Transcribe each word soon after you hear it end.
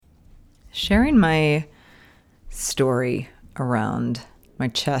sharing my story around my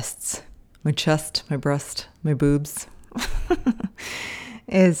chest, my breast, my boobs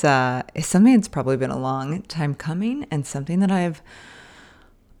is something that's probably been a long time coming and something that I've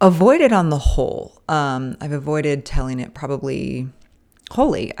avoided on the whole. I've avoided telling it probably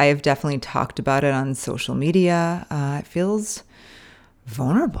wholly. I have definitely talked about it on social media. It feels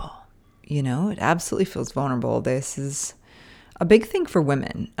vulnerable. It absolutely feels vulnerable. This is a big thing for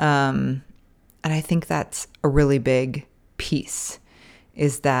women. And I think that's a really big piece,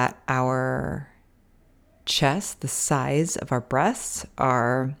 is that our chest, the size of our breasts,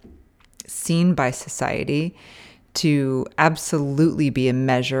 are seen by society to absolutely be a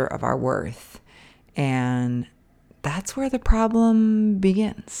measure of our worth. And that's where the problem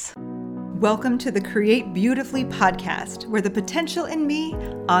begins. Welcome to the Create Beautifully podcast, where the potential in me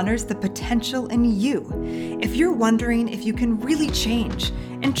honors the potential in you. If you're wondering if you can really change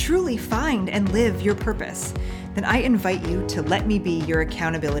and truly find and live your purpose, then I invite you to let me be your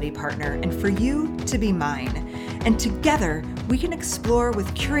accountability partner and for you to be mine. And together, we can explore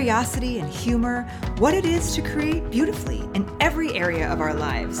with curiosity and humor what it is to create beautifully in every area of our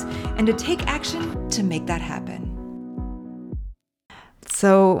lives and to take action to make that happen.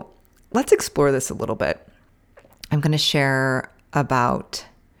 So let's explore this a little bit. I'm going to share about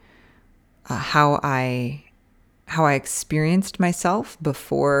how I experienced myself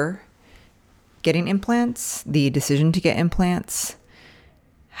before getting implants, the decision to get implants,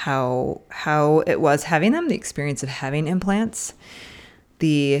 how it was having them, the experience of having implants,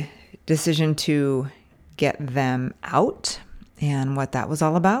 the decision to get them out and what that was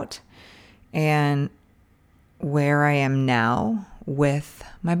all about, and where I am now with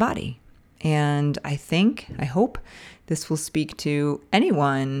my body. And I hope this will speak to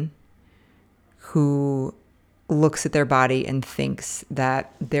anyone who looks at their body and thinks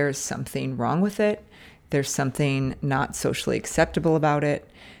that there's something wrong with it. There's something not socially acceptable about it.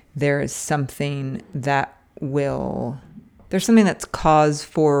 There's something that's cause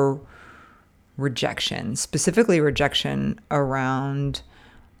for rejection, specifically rejection around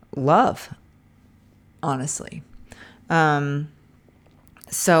love, honestly.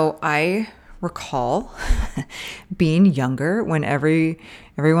 So I recall being younger when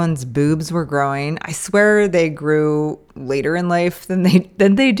everyone's boobs were growing. I swear they grew later in life than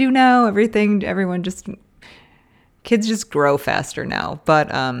they do now. Kids just grow faster now.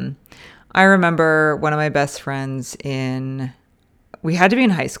 But I remember one of my best friends we had to be in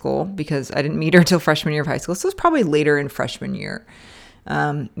high school because I didn't meet her till freshman year of high school. So it was probably later in freshman year,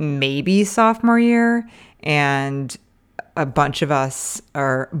 maybe sophomore year. And a bunch of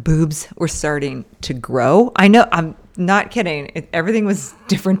our boobs were starting to grow. I know, I'm not kidding. Everything was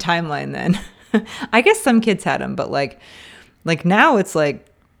different timeline then. I guess some kids had them, but like now it's like,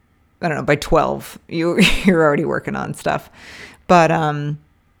 I don't know, by 12, you're already working on stuff. But I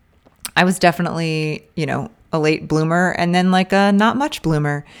was definitely, a late bloomer and then like a not much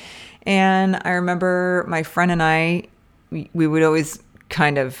bloomer. And I remember my friend and I, we would always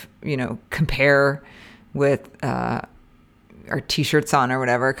kind of, compare with our t-shirts on or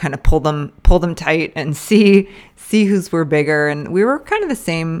whatever, kind of pull them tight and see whose were bigger. And we were kind of the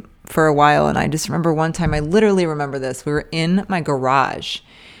same for a while. And I just remember one time, I literally remember this. We were in my garage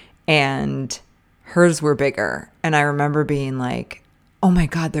and hers were bigger. And I remember being like, oh my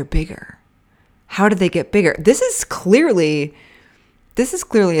God, they're bigger. How did they get bigger? This is clearly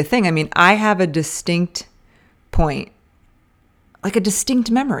a thing. I mean, I have a distinct point, like a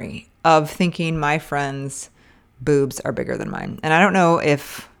distinct memory of thinking my friends' boobs are bigger than mine. And I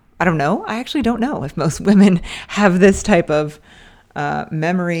actually don't know if most women have this type of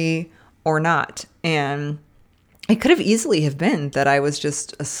memory or not. And it could have easily have been that I was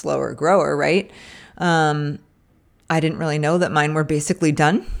just a slower grower, right? I didn't really know that mine were basically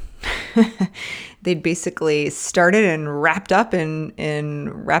done. They'd basically started and wrapped up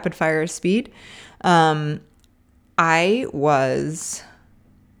in rapid fire speed.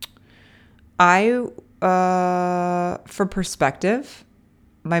 For perspective,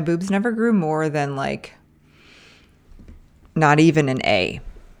 my boobs never grew more than like not even an A.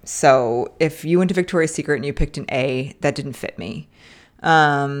 So if you went to Victoria's Secret and you picked an A, that didn't fit me.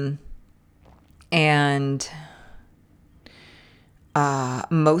 And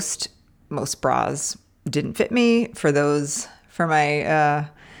most bras didn't fit me. For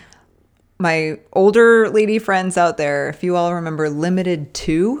my older lady friends out there, if you all remember Limited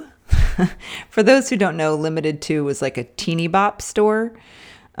 2, for those who don't know, Limited 2 was like a teeny bop store.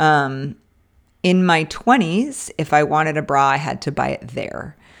 In my 20s, if I wanted a bra, I had to buy it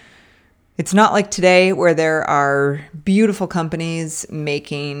there. It's not like today where there are beautiful companies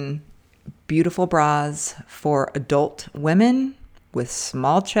making beautiful bras for adult women with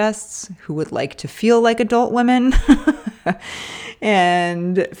small chests who would like to feel like adult women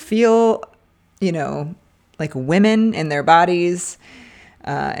and feel, like women in their bodies,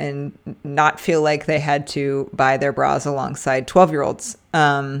 and not feel like they had to buy their bras alongside 12-year-olds.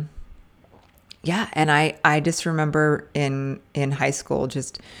 Yeah. And I just remember in high school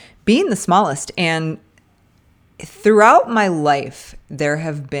just being the smallest. And throughout my life, there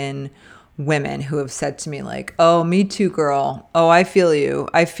have been women who have said to me like, oh, me too, girl. Oh, I feel you.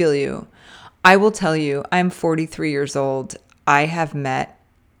 I feel you. I will tell you, I'm 43 years old. I have met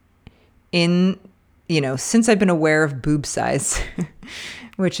since I've been aware of boob size,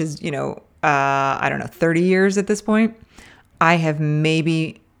 which is, I don't know, 30 years at this point, I don't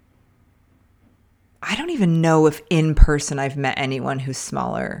even know if in person I've met anyone who's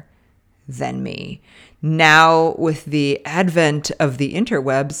smaller than me. Now, with the advent of the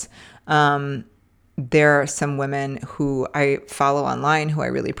interwebs, there are some women who I follow online who I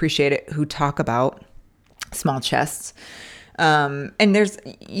really appreciate it, who talk about small chests. And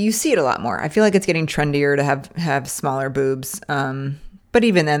you see it a lot more. I feel like it's getting trendier to have smaller boobs. But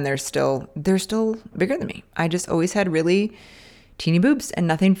even then they're still bigger than me. I just always had really teeny boobs and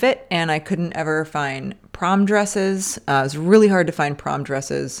nothing fit. And I couldn't ever find prom dresses. It was really hard to find prom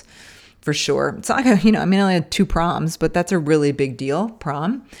dresses for sure. It's not like, I only had 2 proms, but that's a really big deal,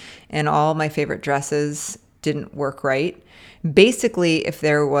 prom. And all my favorite dresses didn't work right. Basically, if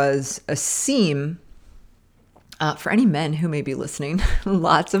there was a seam, for any men who may be listening,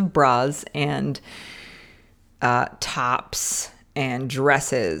 lots of bras and tops and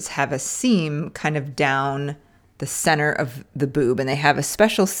dresses have a seam kind of down the center of the boob. And they have a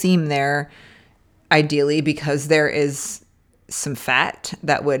special seam there, ideally, because there is some fat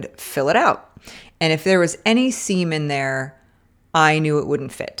that would fill it out. And if there was any seam in there, I knew it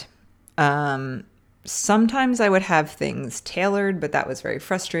wouldn't fit. Sometimes I would have things tailored, but that was very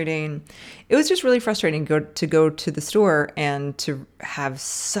frustrating. It was just really frustrating to go to the store and to have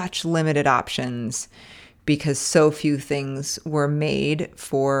such limited options because so few things were made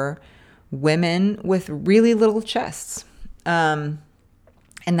for women with really little chests.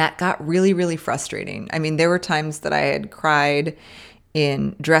 And that got really, really frustrating. I mean, there were times that I had cried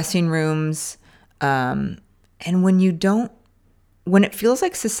in dressing rooms. And when it feels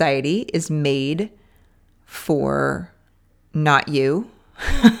like society is made for not you,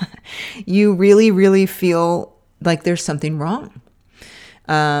 you really, really feel like there's something wrong.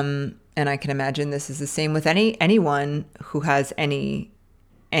 And I can imagine this is the same with anyone who has anything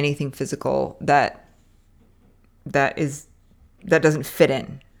physical that doesn't fit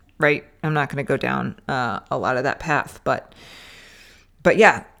in, right? I'm not going to go down a lot of that path, but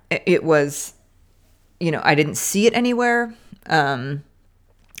yeah, it was, I didn't see it anywhere. I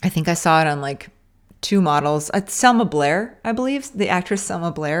think I saw it on like 2 models. Selma Blair, I believe, the actress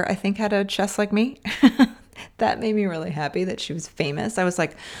Selma Blair, I think had a chest like me. That made me really happy that she was famous. I was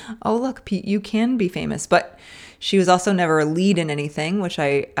like, oh, look, Pete, you can be famous. But she was also never a lead in anything, which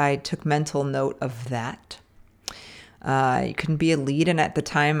I took mental note of that. You couldn't be a lead. And at the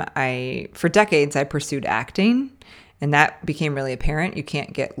time, for decades, I pursued acting. And that became really apparent. You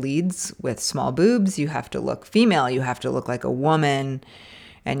can't get leads with small boobs. You have to look female. You have to look like a woman.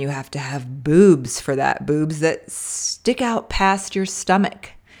 And you have to have boobs for that. Boobs that stick out past your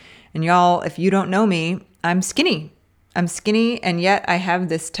stomach. And y'all, if you don't know me, I'm skinny. And yet I have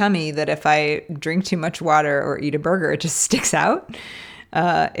this tummy that if I drink too much water or eat a burger, it just sticks out.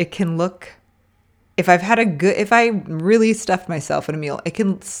 It can look... If I really stuffed myself in a meal, it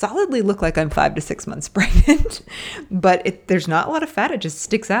can solidly look like I'm 5 to 6 months pregnant, but there's not a lot of fat. It just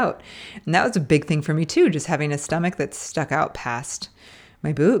sticks out. And that was a big thing for me too, just having a stomach that stuck out past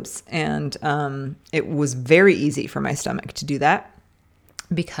my boobs. And it was very easy for my stomach to do that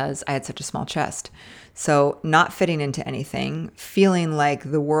because I had such a small chest. So not fitting into anything, feeling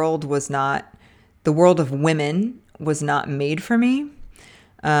like the world of women was not made for me.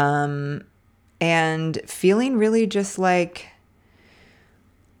 And feeling really just like,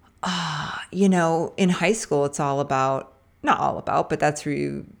 in high school, it's not all about, but that's where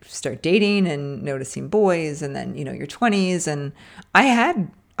you start dating and noticing boys and then, your 20s. And I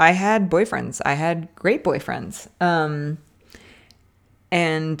had boyfriends. I had great boyfriends.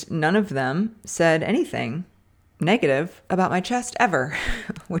 And none of them said anything negative about my chest ever,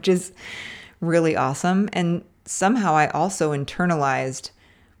 which is really awesome. And somehow I also internalized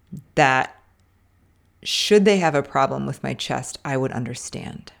that should they have a problem with my chest, I would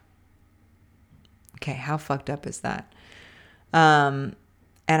understand. Okay, how fucked up is that? And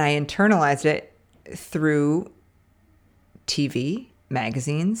I internalized it through TV,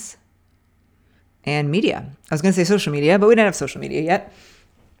 magazines, and media. I was going to say social media, but we didn't have social media yet.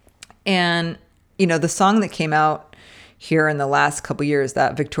 And, the song that came out here in the last couple years,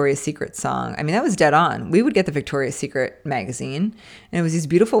 that Victoria's Secret song, I mean, that was dead on. We would get the Victoria's Secret magazine, and it was these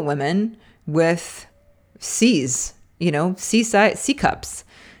beautiful women with C's, C cups.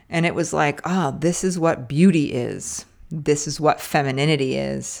 And it was like, oh, this is what beauty is. This is what femininity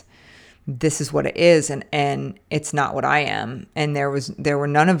is. This is what it is. And it's not what I am. And there were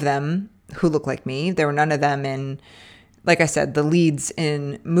none of them who looked like me. There were none of them in, like I said, the leads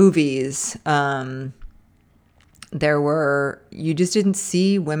in movies. You just didn't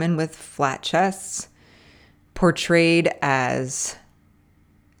see women with flat chests portrayed as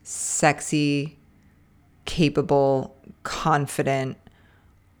sexy, capable, confident,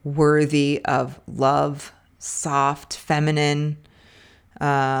 worthy of love, soft, feminine.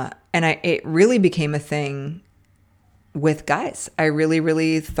 It really became a thing with guys. I really,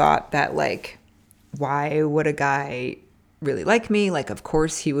 really thought that, like, why would a guy really like me? Like, of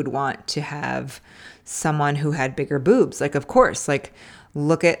course he would want to have someone who had bigger boobs. Like, of course, like,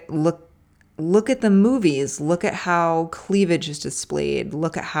 look at the movies. Look at how cleavage is displayed.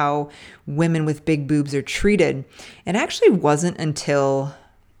 Look at how women with big boobs are treated. It actually wasn't until,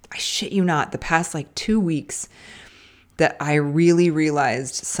 I shit you not, the past like 2 weeks that I really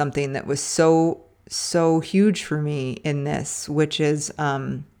realized something that was so huge for me in this, which is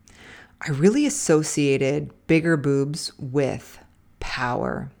I really associated bigger boobs with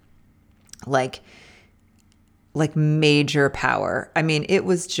power, like major power. I mean,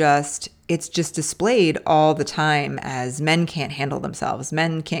 it's just displayed all the time as men can't handle themselves.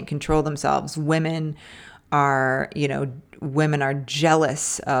 Men can't control themselves. Women are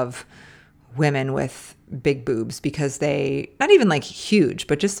jealous of women with big boobs because they, not even like huge,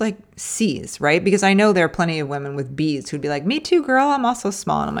 but just like C's, right? Because I know there are plenty of women with B's who'd be like, me too, girl, I'm also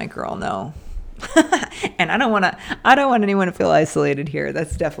small. And I'm like, girl, no. And I don't want anyone to feel isolated here.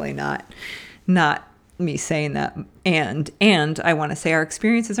 That's definitely not me saying that. And I want to say our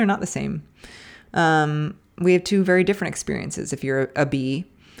experiences are not the same. We have two very different experiences. If you're a B,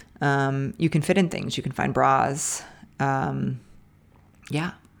 you can fit in things. You can find bras.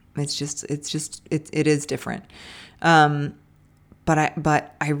 Yeah, it is different. But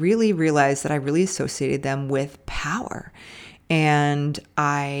I really realized that I really associated them with power. And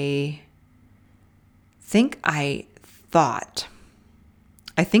I think I thought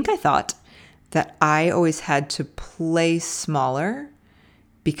that I always had to play smaller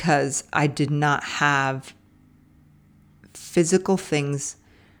because I did not have physical things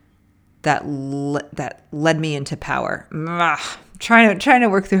that led me into power. Trying to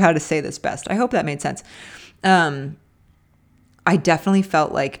work through how to say this best. I hope that made sense. I definitely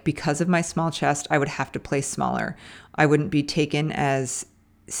felt like because of my small chest, I would have to play smaller. I wouldn't be taken as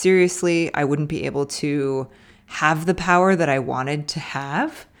seriously. I wouldn't be able to have the power that I wanted to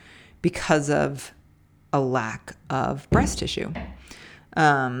have because of a lack of breast tissue.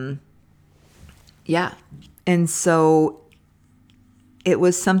 Yeah. And so it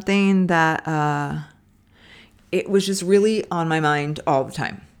was something that it was just really on my mind all the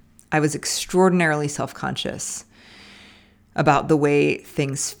time. I was extraordinarily self-conscious about the way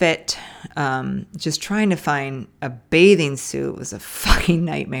things fit. Just trying to find a bathing suit was a fucking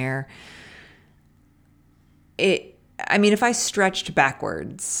nightmare. If I stretched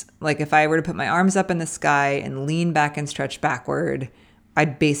backwards, like if I were to put my arms up in the sky and lean back and stretch backward,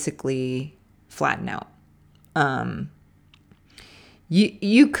 I'd basically flatten out.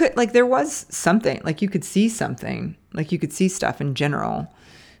 You could, like, there was something, like you could see something, like you could see stuff in general.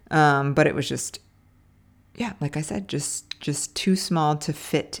 But it was just, yeah, like I said, just too small to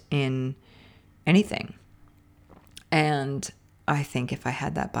fit in anything. And I think if I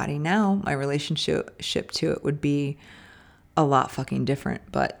had that body now, my relationship to it would be a lot fucking different.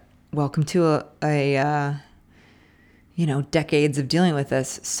 But welcome to a decades of dealing with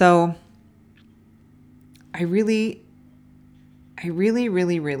this. So I really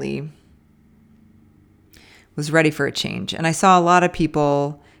was ready for a change. And I saw a lot of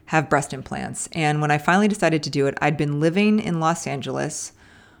people have breast implants. And when I finally decided to do it, I'd been living in Los Angeles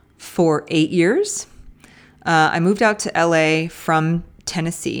for 8 years. I moved out to LA from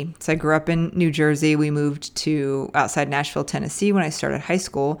Tennessee. So I grew up in New Jersey. We moved to outside Nashville, Tennessee when I started high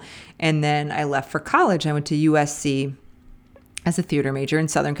school. And then I left for college. I went to USC as a theater major in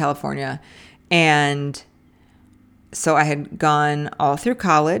Southern California. And so I had gone all through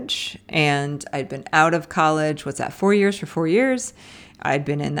college, and I'd been out of college. What's that? 4 years for 4 years. I'd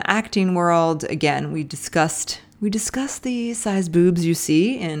been in the acting world. Again, we discussed the size boobs you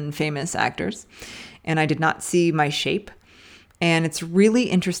see in famous actors, and I did not see my shape. And it's really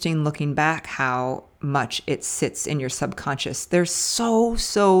interesting looking back how much it sits in your subconscious. There's so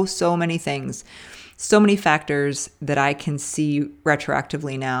many things, so many factors that I can see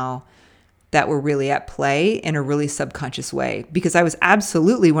retroactively now that were really at play in a really subconscious way. Because I was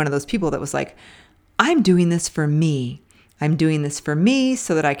absolutely one of those people that was like, I'm doing this for me. I'm doing this for me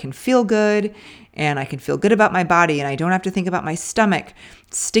so that I can feel good and I can feel good about my body and I don't have to think about my stomach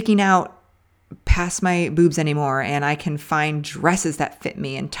sticking out past my boobs anymore, and I can find dresses that fit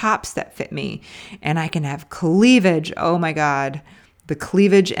me and tops that fit me, and I can have cleavage. Oh my God, the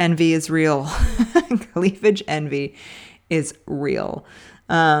cleavage envy is real. Cleavage envy is real.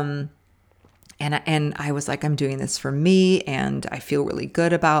 And I was like, I'm doing this for me, and I feel really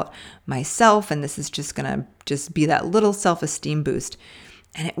good about myself, and this is just gonna just be that little self-esteem boost.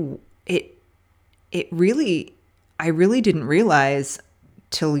 And it really, I really didn't realize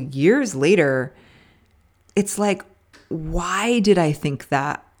till years later, it's like, why did I think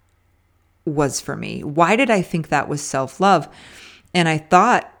that was for me? Why did I think that was self-love? And I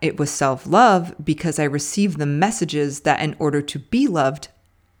thought it was self-love because I received the messages that in order to be loved,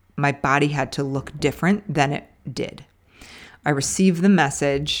 my body had to look different than it did. I received the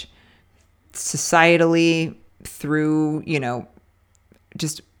message societally through,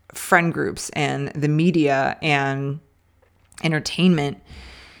 just friend groups and the media and entertainment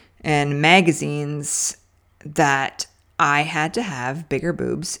and magazines that I had to have bigger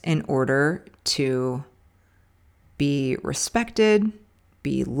boobs in order to be respected,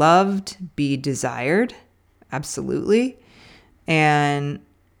 be loved, be desired. Absolutely. And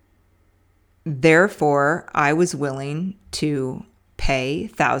therefore, I was willing to pay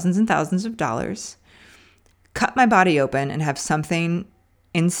thousands and thousands of dollars, cut my body open, and have something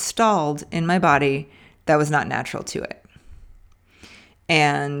installed in my body that was not natural to it.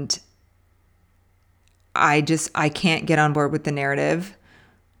 And I can't get on board with the narrative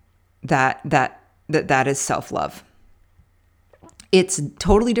that is self-love. It's a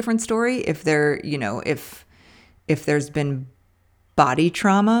totally different story if if there's been body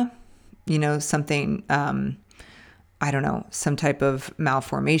trauma, something, I don't know, some type of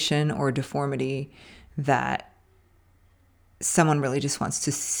malformation or deformity that someone really just wants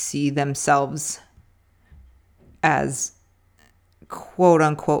to see themselves as quote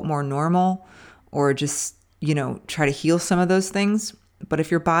unquote more normal, or just, try to heal some of those things. But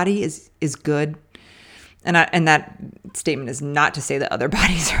if your body is good, and that statement is not to say that other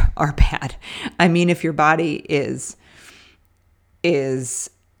bodies are bad. I mean, if your body is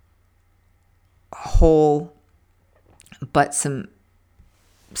whole, but some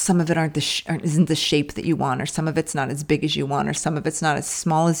of it isn't the shape that you want, or some of it's not as big as you want, or some of it's not as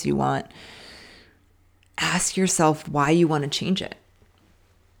small as you want, ask yourself why you want to change it.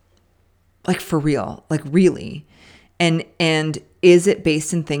 Like for real, like really. And is it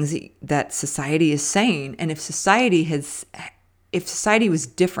based in things that society is saying? And if society was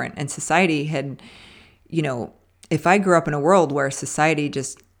different and society had, if I grew up in a world where society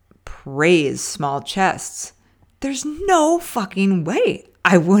just praised small chests, there's no fucking way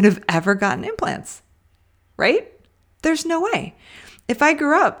I would have ever gotten implants, right? There's no way. If I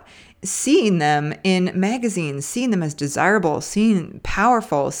grew up seeing them in magazines, seeing them as desirable, seeing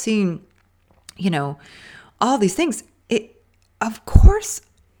powerful, seeing, all these things, of course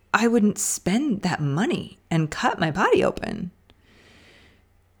I wouldn't spend that money and cut my body open.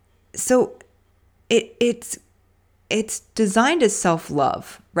 So it's designed as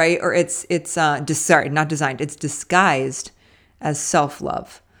self-love, right? Or it's disguised as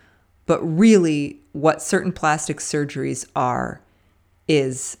self-love. But really what certain plastic surgeries are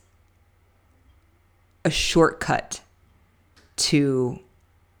is a shortcut to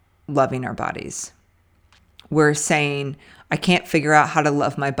loving our bodies. We're saying, I can't figure out how to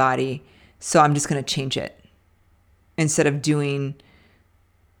love my body, so I'm just going to change it. Instead of doing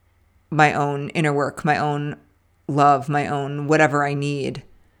my own inner work, my own love, my own whatever I need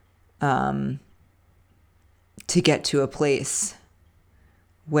to get to a place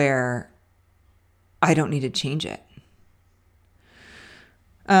where I don't need to change it.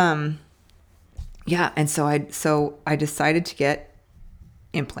 And so I decided to get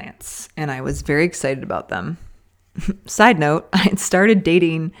implants, and I was very excited about them. Side note, I had started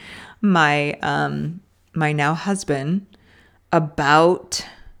dating my my now husband about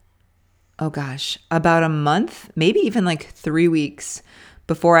a month, maybe even like 3 weeks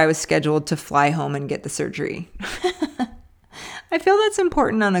before I was scheduled to fly home and get the surgery. I feel that's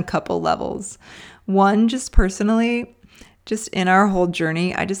important on a couple levels. One, just personally, just in our whole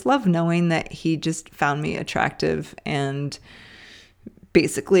journey, I just love knowing that he just found me attractive and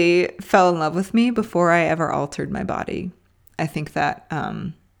basically fell in love with me before I ever altered my body. I think that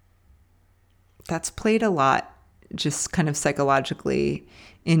that's played a lot just kind of psychologically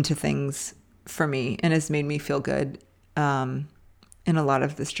into things for me and has made me feel good in a lot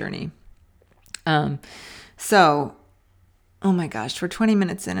of this journey. So, oh my gosh, we're 20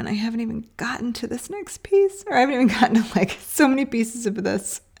 minutes in and I haven't even gotten to this next piece, or I haven't even gotten to like so many pieces of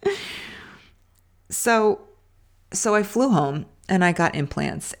this. So I flew home and I got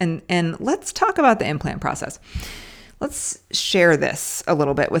implants, and let's talk about the implant process. Let's share this a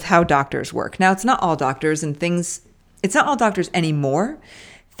little bit with how doctors work. Now, it's not all doctors it's not all doctors anymore.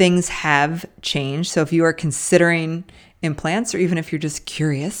 Things have changed. So if you are considering implants, or even if you're just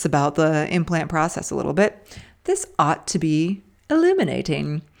curious about the implant process a little bit, this ought to be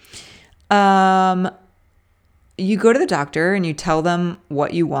illuminating. You go to the doctor and you tell them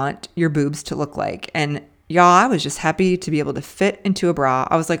what you want your boobs to look like. And y'all, I was just happy to be able to fit into a bra.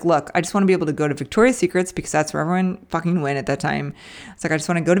 I was like, look, I just want to be able to go to Victoria's Secrets because that's where everyone fucking went at that time. It's like, I just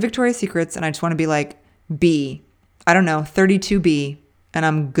want to go to Victoria's Secrets and I just want to be like B, I don't know, 32B, and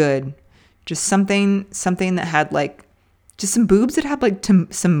I'm good. Just something that had like, just some boobs that had like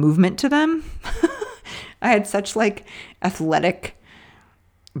some movement to them. I had such like athletic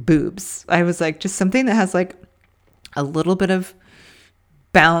boobs. I was like, just something that has like a little bit of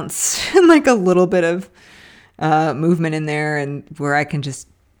bounce and like a little bit of movement in there, and where I can just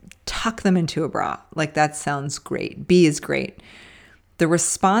tuck them into a bra. Like, that sounds great. B is great. The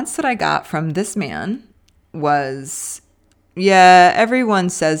response that I got from this man was, yeah, everyone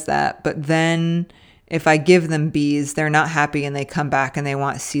says that, but then if I give them B's, they're not happy and they come back and they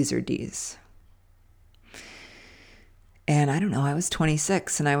want C's or D's. And I don't know, I was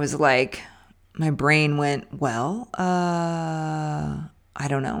 26 and I was like, my brain went, well, I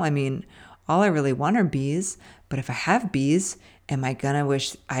don't know. I mean, all I really want are B's, but if I have B's, am I gonna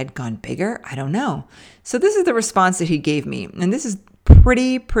wish I'd gone bigger? I don't know. So this is the response that he gave me. And this is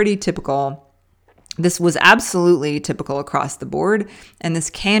pretty typical. This was absolutely typical across the board. And this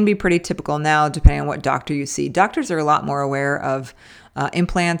can be pretty typical now, depending on what doctor you see. Doctors are a lot more aware of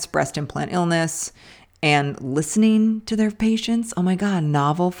implants, breast implant illness, and listening to their patients. Oh my God,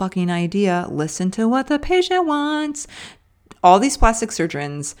 novel fucking idea. Listen to what the patient wants. All these plastic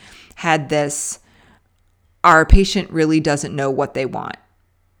surgeons had this, our patient really doesn't know what they want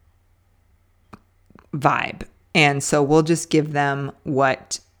vibe. And so we'll just give them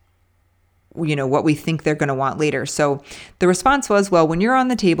what we think they're going to want later. So the response was, well, when you're on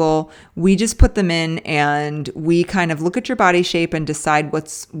the table, we just put them in and we kind of look at your body shape and decide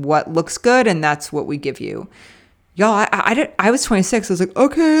what looks good. And that's what we give you. Y'all, I was 26. I was like,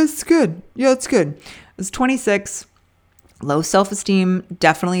 okay, it's good. Yeah, it's good. I was 26, low self-esteem,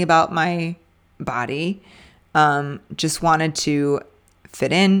 definitely about my body. Just wanted to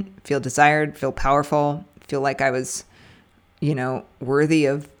fit in, feel desired, feel powerful, feel like I was, worthy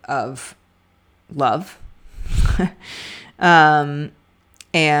of love. And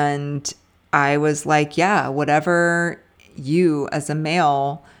I was like, yeah, whatever you as a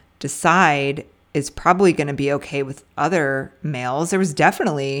male decide is probably going to be okay with other males. There was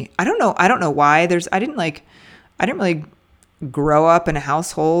definitely, I don't know why I didn't really grow up in a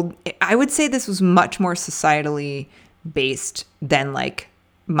household. I would say this was much more societally based than like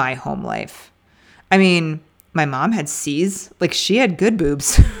my home life. I mean, my mom had C's, like she had good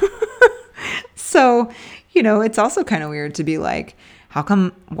boobs. So, it's also kind of weird to be like, how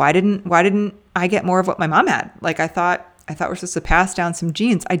come, why didn't I get more of what my mom had? Like, I thought we're supposed to pass down some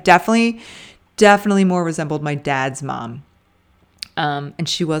genes. I definitely more resembled my dad's mom. And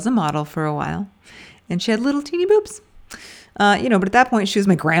she was a model for a while and she had little teeny boobs. But at that point she was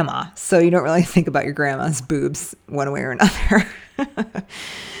my grandma. So you don't really think about your grandma's boobs one way or another.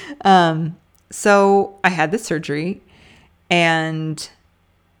 So I had this surgery, and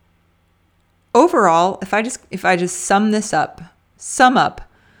overall, if I just sum up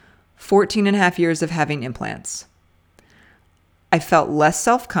 14 and a half years of having implants, I felt less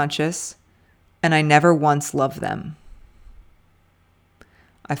self-conscious and I never once loved them.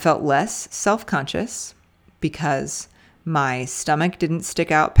 I felt less self-conscious because my stomach didn't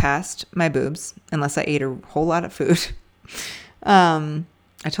stick out past my boobs unless I ate a whole lot of food.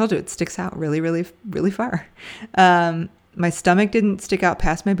 I told you it sticks out really, really, really far. My stomach didn't stick out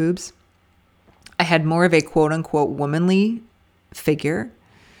past my boobs. I had more of a quote unquote womanly figure.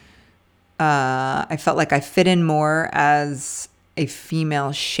 I felt like I fit in more as a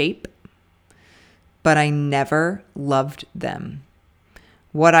female shape, but I never loved them.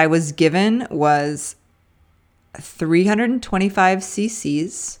 What I was given was 325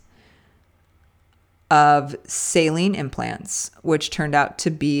 cc's of saline implants, which turned out to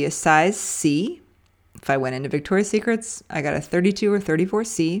be a size C. if I went into Victoria's Secrets, I got a 32 or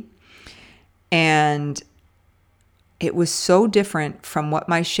 34C. And it was so different from what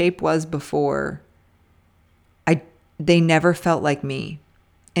my shape was before. They never felt like me.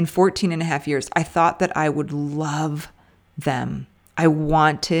 In 14 and a half years, I thought that I would love them. I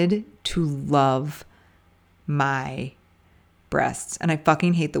wanted to love my breasts. And I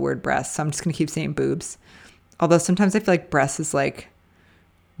fucking hate the word breasts, so I'm just going to keep saying boobs. Although sometimes I feel like breasts is like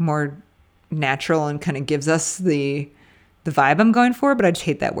more natural and kind of gives us the vibe I'm going for, but I just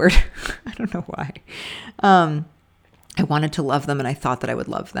hate that word. I don't know why. I wanted to love them, and I thought that I would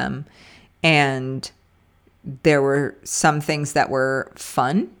love them. And there were some things that were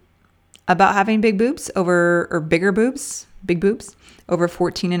fun about having big boobs big boobs over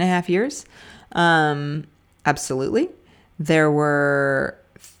 14 and a half years. Absolutely. There were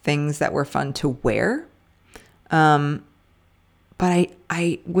things that were fun to wear. But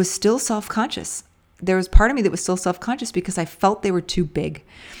I was still self-conscious. There was part of me that was still self-conscious because I felt they were too big.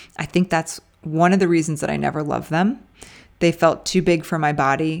 I think that's one of the reasons that I never loved them. They felt too big for my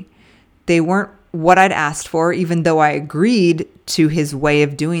body. They weren't what I'd asked for, even though I agreed to his way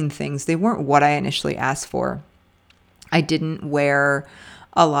of doing things. They weren't what I initially asked for. I didn't wear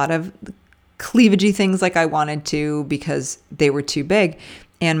a lot of cleavagey things like I wanted to because they were too big.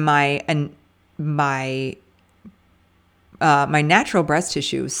 And my natural breast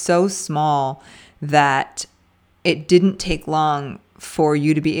tissue is so small that it didn't take long for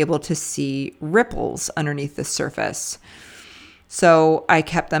you to be able to see ripples underneath the surface. So I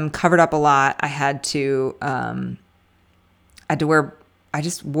kept them covered up a lot. I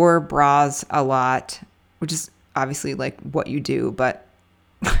just wore bras a lot, which is obviously like what you do, but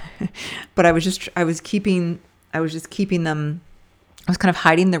but I was just keeping them. I was kind of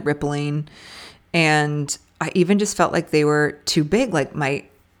hiding the rippling, and I even just felt like they were too big. Like my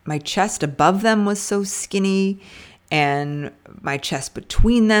chest above them was so skinny, and my chest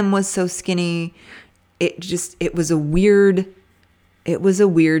between them was so skinny. It was a weird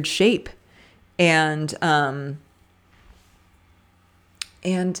shape. And I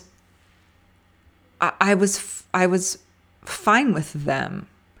was fine with them.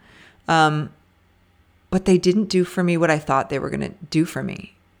 But they didn't do for me what I thought they were going to do for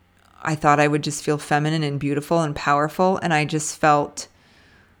me. I thought I would just feel feminine and beautiful and powerful. And I just felt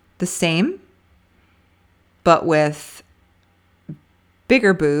the same, but with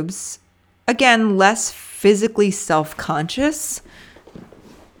bigger boobs. Again, less physically self-conscious,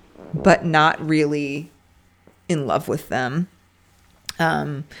 but not really in love with them.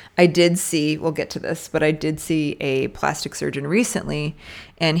 I did see, we'll get to this, but I did see a plastic surgeon recently,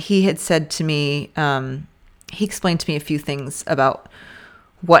 and he had said to me, he explained to me a few things about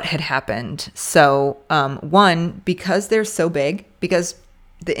what had happened. So, one, because they're so big, because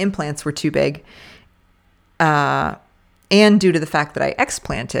the implants were too big, and due to the fact that I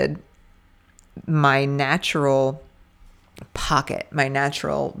explanted, my natural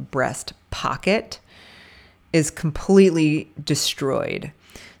breast pocket is completely destroyed.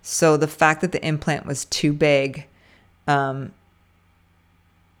 So the fact that the implant was too big, the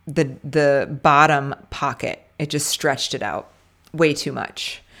bottom pocket, it just stretched it out way too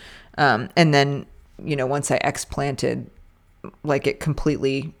much. And then, once I explanted, like it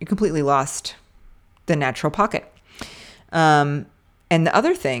completely lost the natural pocket. And the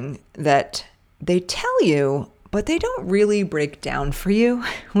other thing that they tell you, but they don't really break down for you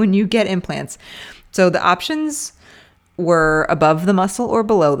when you get implants. So the options were above the muscle or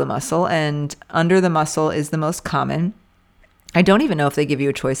below the muscle, and under the muscle is the most common. I don't even know if they give you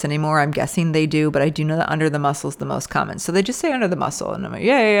a choice anymore. I'm guessing they do, but I do know that under the muscle is the most common. So they just say under the muscle, and I'm like,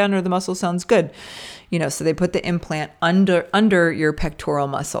 yay, under the muscle sounds good. So they put the implant under your pectoral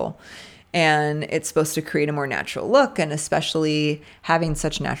muscle, and it's supposed to create a more natural look. And especially having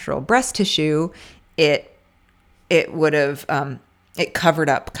such natural breast tissue, it would have, it covered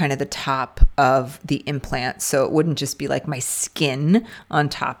up kind of the top of the implant. So it wouldn't just be like my skin on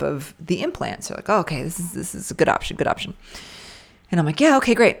top of the implant. So like, oh, okay, this is a good option. And I'm like, yeah,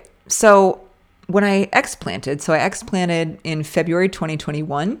 okay, great. So when I explanted in February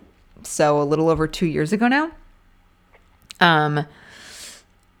 2021, so a little over 2 years ago now, all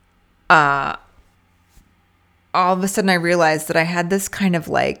of a sudden I realized that I had this kind of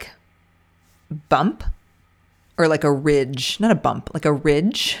like bump, or like a ridge, not a bump, like a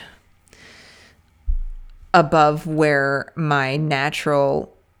ridge above where my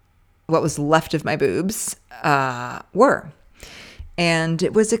natural, what was left of my boobs, were. And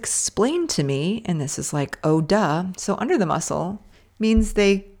it was explained to me, and this is like, oh, duh. So under the muscle means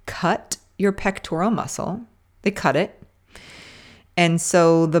they cut your pectoral muscle. They cut it. And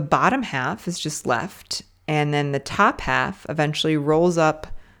so the bottom half is just left, and then the top half eventually rolls up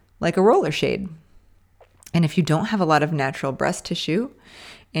like a roller shade. And if you don't have a lot of natural breast tissue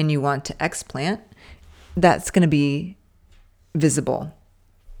and you want to explant, that's going to be visible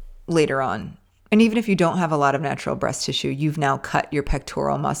later on. And even if you don't have a lot of natural breast tissue, you've now cut your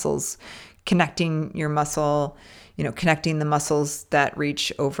pectoral muscles, connecting your muscle, connecting the muscles that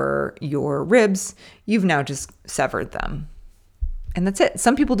reach over your ribs. You've now just severed them. And that's it.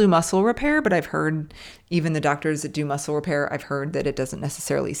 Some people do muscle repair, but I've heard, even the doctors that do muscle repair, I've heard that it doesn't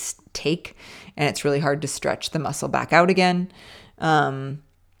necessarily take, and it's really hard to stretch the muscle back out again. So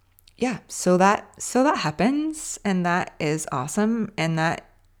that happens, and that is awesome. And that,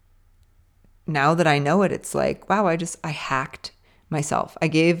 now that I know it, it's like, wow, I hacked myself. I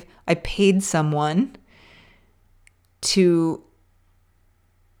paid someone to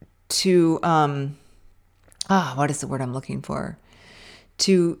what is the word I'm looking for?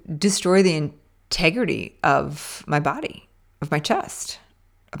 To destroy the integrity of my body, of my chest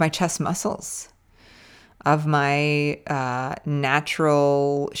muscles, of my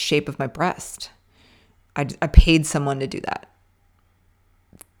natural shape of my breast. I paid someone to do that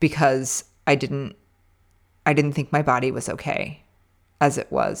because I didn't think my body was okay as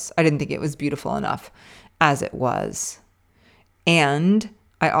it was. I didn't think it was beautiful enough as it was. And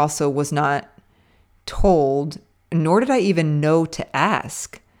I also was not told, nor did I even know to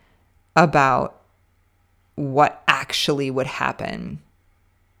ask about what actually would happen,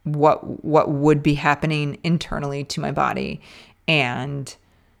 what would be happening internally to my body, and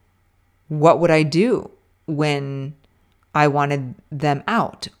what would I do when I wanted them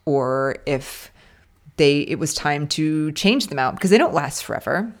out, or if it was time to change them out, because they don't last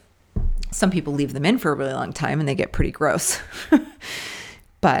forever. Some people leave them in for a really long time and they get pretty gross.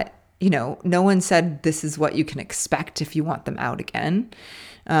 But no one said this is what you can expect if you want them out again.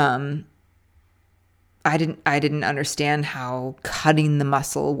 I didn't understand how cutting the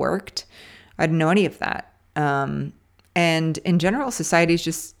muscle worked. I didn't know any of that. And in general, society's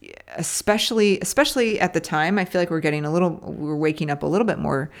just, especially at the time, I feel like we're waking up a little bit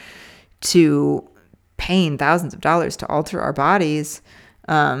more to paying thousands of dollars to alter our bodies.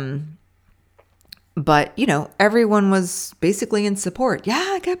 But, everyone was basically in support.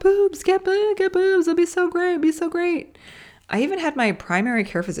 Yeah, get boobs. It'll be so great. I even had my primary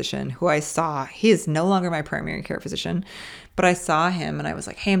care physician, who I saw. He is no longer my primary care physician, but I saw him and I was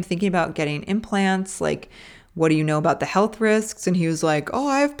like, hey, I'm thinking about getting implants. Like, what do you know about the health risks? And he was like, oh,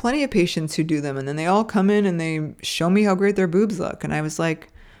 I have plenty of patients who do them. And then they all come in and they show me how great their boobs look. And I was like,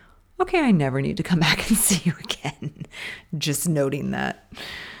 okay, I never need to come back and see you again. Just noting that.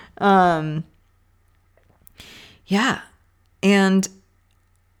 Yeah. And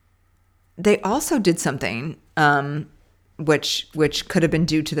they also did something, which could have been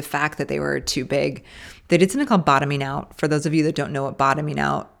due to the fact that they were too big. They did something called bottoming out. For those of you that don't know what bottoming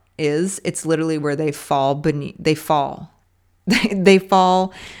out is, it's literally where they fall they fall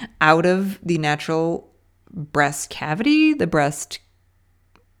out of the natural breast cavity, the breast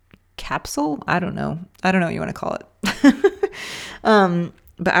capsule. I don't know what you want to call it.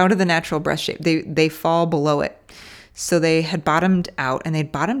 But out of the natural breast shape, they fall below it. So they had bottomed out, and they'd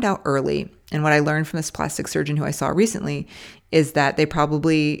bottomed out early. And what I learned from this plastic surgeon who I saw recently is that they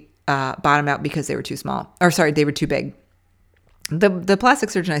probably bottomed out because they were too small. Or sorry, they were too big. The plastic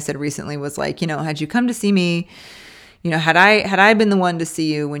surgeon I said recently was like, had you come to see me, had I been the one to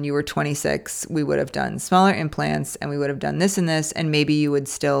see you when you were 26, we would have done smaller implants and we would have done this and this, and maybe you would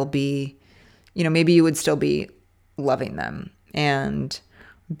still be, loving them. And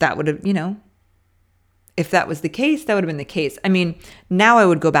that would have, if that was the case, that would have been the case. I mean, now I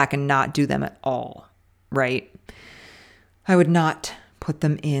would go back and not do them at all, right? I would not put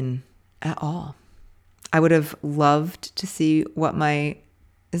them in at all. I would have loved to see this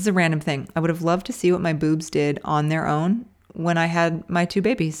is a random thing. I would have loved to see what my boobs did on their own when I had my two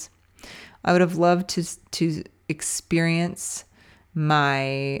babies. I would have loved to experience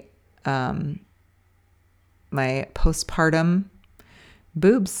my my postpartum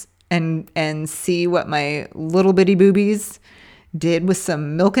boobs and see what my little bitty boobies did with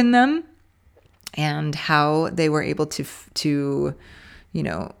some milk in them, and how they were able to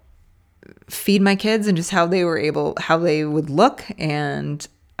feed my kids, and just how they would look. And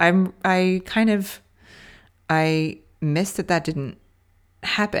I miss that didn't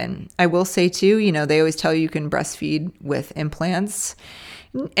happen. I will say too, they always tell you can breastfeed with implants,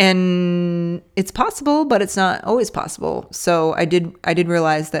 and it's possible, but it's not always possible. So I did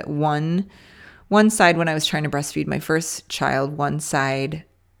realize that one side, when I was trying to breastfeed my first child, one side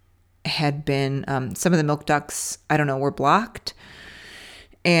had been, some of the milk ducts, I don't know, were blocked.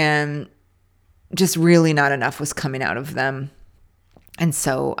 and just really not enough was coming out of them. And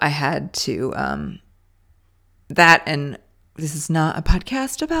so I had to, that, and this is not a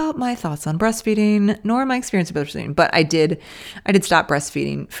podcast about my thoughts on breastfeeding, nor my experience with breastfeeding, but I did stop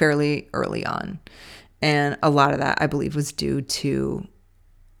breastfeeding fairly early on. And a lot of that, I believe, was due to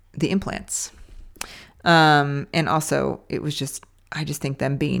the implants. And also it was just, I just think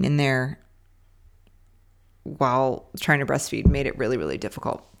them being in there while trying to breastfeed made it really, really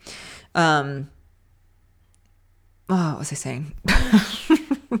difficult. What was I saying?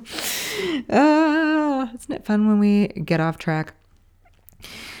 Isn't it fun when we get off track?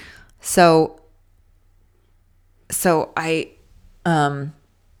 So I,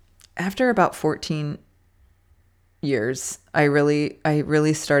 after about 14 years, they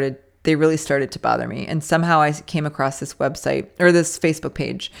really started to bother me. And somehow I came across this website or this Facebook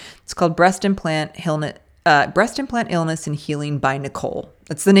page. It's called Breast Implant Illness and Healing by Nicole.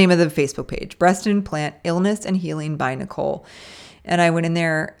 That's the name of the Facebook page. Breast Implant Illness and Healing by Nicole. And I went in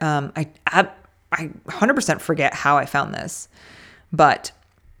there. I 100% forget how I found this, but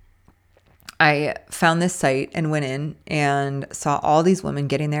I found this site and went in and saw all these women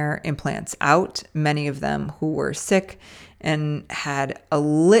getting their implants out, many of them who were sick and had a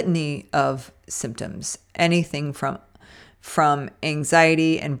litany of symptoms, anything from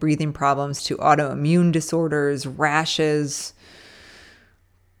anxiety and breathing problems to autoimmune disorders, rashes,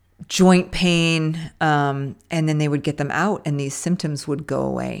 joint pain, and then they would get them out and these symptoms would go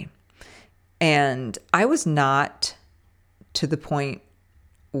away. And I was not to the point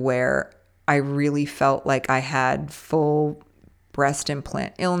where I really felt like I had full breast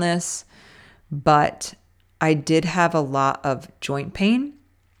implant illness, but I did have a lot of joint pain.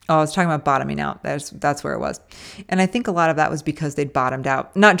 Oh, I was talking about bottoming out. That's where it was. And I think a lot of that was because they'd bottomed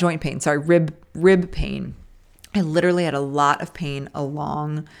out. Not joint pain, sorry, rib pain. I literally had a lot of pain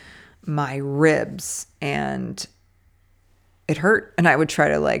along my ribs and it hurt. And I would try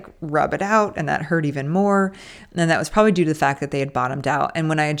to like rub it out and that hurt even more. And that was probably due to the fact that they had bottomed out. And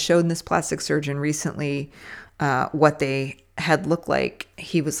when I had shown this plastic surgeon recently what they had looked like,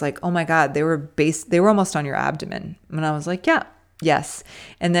 he was like, oh my God, they were almost on your abdomen. And I was like, yeah. Yes.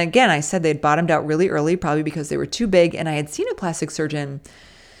 And then again, I said they'd bottomed out really early, probably because they were too big. And I had seen a plastic surgeon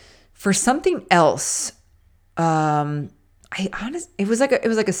for something else. It was like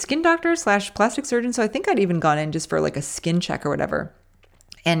a skin doctor / plastic surgeon. So I think I'd even gone in just for like a skin check or whatever.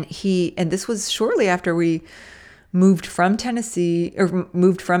 And this was shortly after we moved from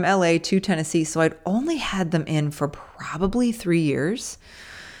LA to Tennessee. So I'd only had them in for probably 3 years,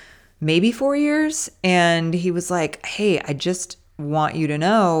 maybe 4 years. And he was like, hey, I just want you to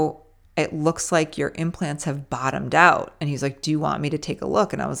know, it looks like your implants have bottomed out. And he's like, do you want me to take a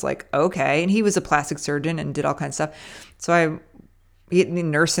look? And I was like, okay. And he was a plastic surgeon and did all kinds of stuff. So he had a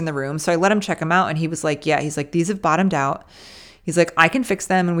nurse in the room. So I let him check them out. And he was like, yeah, he's like, these have bottomed out. He's like, I can fix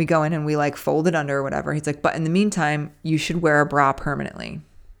them. And we go in and we like fold it under or whatever. He's like, but in the meantime, you should wear a bra permanently.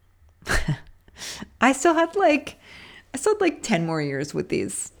 I still had like 10 more years with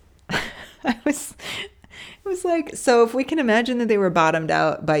these. It was like, so if we can imagine that they were bottomed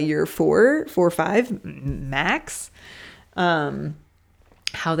out by year 4 or 5 max,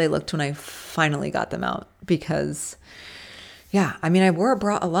 how they looked when I finally got them out. Because yeah, I mean, I wore a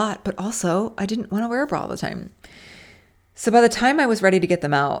bra a lot, but also I didn't want to wear a bra all the time. So by the time I was ready to get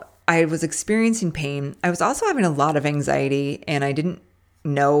them out, I was experiencing pain. I was also having a lot of anxiety and I didn't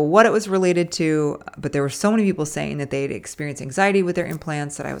know what it was related to, but there were so many people saying that they'd experienced anxiety with their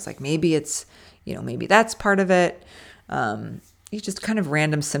implants that I was like, maybe it's, maybe that's part of it. It's just kind of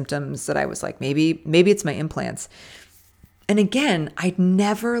random symptoms that I was like, maybe it's my implants. And again, I'd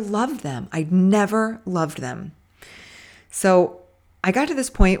never loved them. So I got to this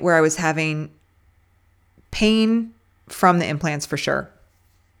point where I was having pain from the implants for sure.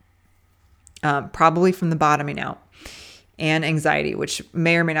 Probably from the bottoming out, and anxiety, which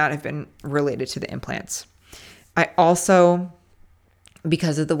may or may not have been related to the implants. I also,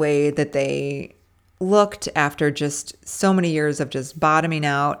 because of the way that they looked after just so many years of just bottoming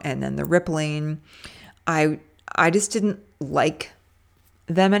out and then the rippling, I just didn't like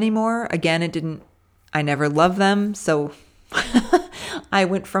them anymore. Again, I never loved them. So I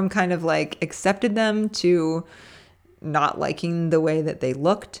went from kind of like accepted them to not liking the way that they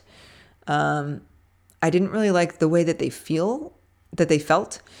looked. I didn't really like the way that they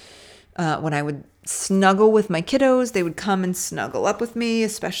felt. When I would snuggle with my kiddos, they would come and snuggle up with me,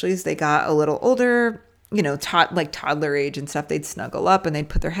 especially as they got a little older, like toddler age and stuff. They'd snuggle up and they'd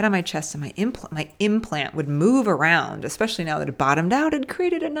put their head on my chest and my implant would move around, especially now that it bottomed out. It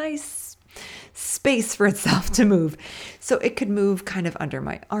created a nice space for itself to move. So it could move kind of under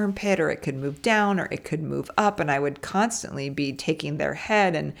my armpit, or it could move down, or it could move up. And I would constantly be taking their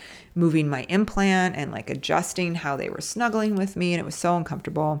head and moving my implant and like adjusting how they were snuggling with me. And it was so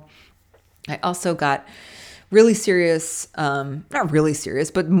uncomfortable. I also got really serious, not really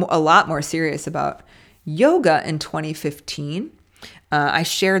serious, but a lot more serious about yoga in 2015. I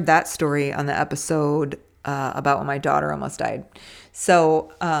shared that story on the episode about when my daughter almost died.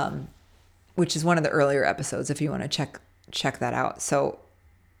 So, which is one of the earlier episodes if you want to check that out. So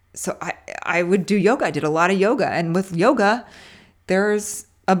I would do yoga. I did a lot of yoga. And with yoga, there's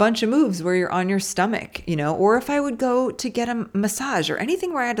a bunch of moves where you're on your stomach, or if I would go to get a massage or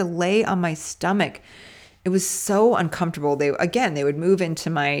anything where I had to lay on my stomach, it was so uncomfortable. They would move into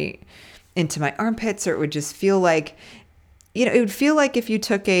my armpits, or it would just feel like, it would feel like if you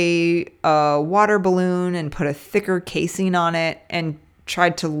took a water balloon and put a thicker casing on it and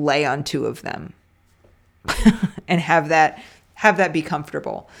tried to lay on two of them and have that be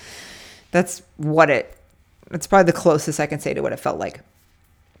comfortable. That's probably the closest I can say to what it felt like.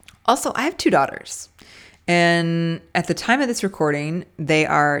 Also, I have 2 daughters, and at the time of this recording, they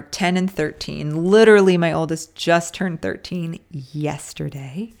are 10 and 13. Literally, my oldest just turned 13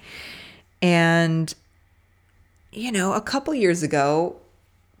 yesterday. And, a couple years ago,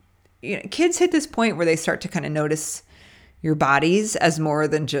 kids hit this point where they start to kind of notice your bodies as more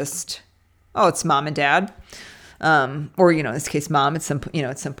than just, oh, it's mom and dad. Or, in this case, mom, at some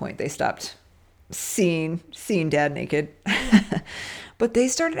point they stopped seeing dad naked. But they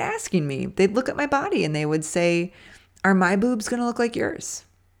started asking me, they'd look at my body and they would say, are my boobs going to look like yours?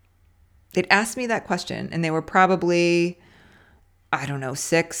 They'd ask me that question, and they were probably,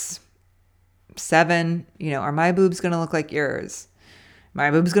 6, 7, are my boobs going to look like yours? My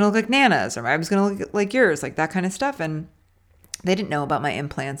boobs going to look like Nana's, or my boobs going to look like yours, like that kind of stuff. And they didn't know about my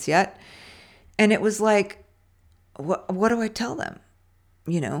implants yet. And it was like, what do I tell them?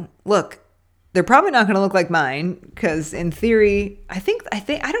 Look, they're probably not going to look like mine, because in theory, I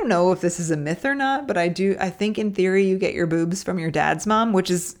don't know if this is a myth or not, but I think in theory you get your boobs from your dad's mom, which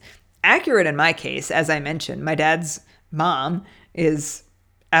is accurate in my case. As I mentioned, my dad's mom is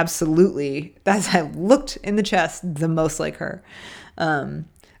absolutely, as I looked in the chest, the most like her.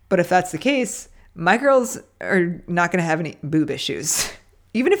 But if that's the case, my girls are not going to have any boob issues,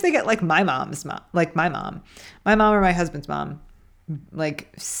 even if they get like my mom's mom, like my mom or my husband's mom,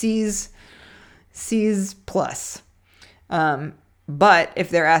 like C's plus. But if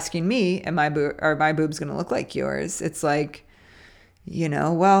they're asking me, are my boobs going to look like yours? It's like,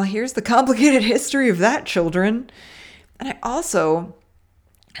 well, here's the complicated history of that, children. And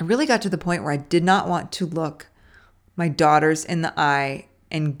I really got to the point where I did not want to look my daughters in the eye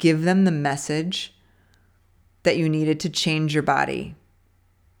and give them the message that you needed to change your body.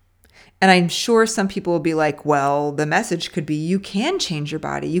 And I'm sure some people will be like, well, the message could be you can change your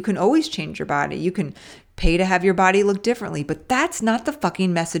body. You can always change your body. You can pay to have your body look differently. But that's not the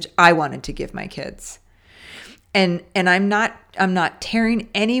fucking message I wanted to give my kids. And I'm not tearing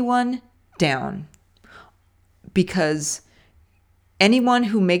anyone down, because anyone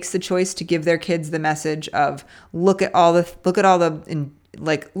who makes the choice to give their kids the message of look at the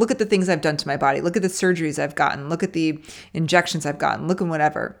things I've done to my body, look at the surgeries I've gotten, look at the injections I've gotten, look at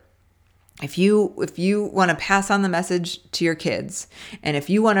whatever. If you want to pass on the message to your kids, and if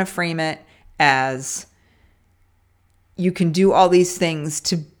you want to frame it as you can do all these things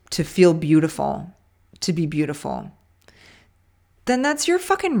to feel beautiful, to be beautiful, then that's your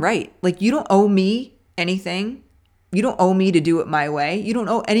fucking right. Like, you don't owe me anything. You don't owe me to do it my way. You don't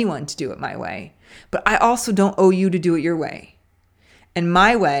owe anyone to do it my way. But I also don't owe you to do it your way. And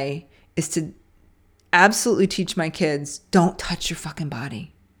my way is to absolutely teach my kids, don't touch your fucking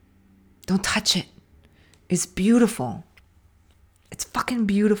body. Don't touch it. It's beautiful. It's fucking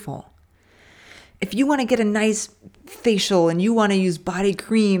beautiful. If you want to get a nice facial and you want to use body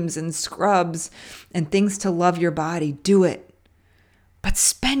creams and scrubs and things to love your body, do it. But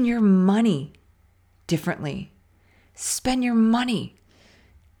spend your money differently. Spend your money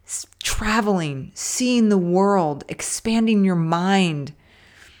traveling, seeing the world, expanding your mind,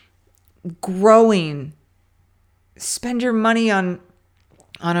 growing. Spend your money on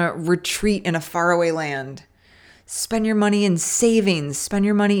a retreat in a faraway land. Spend your money in savings. Spend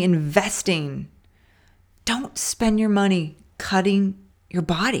your money investing. Don't spend your money cutting your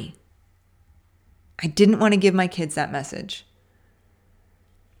body. I didn't want to give my kids that message.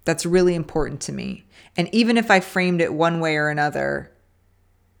 That's really important to me. And even if I framed it one way or another,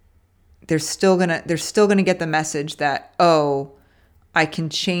 they're still gonna get the message that, oh, I can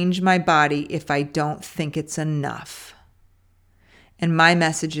change my body if I don't think it's enough. And my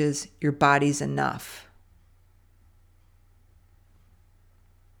message is your body's enough.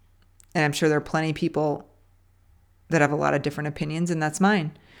 And I'm sure there are plenty of people that have a lot of different opinions, and that's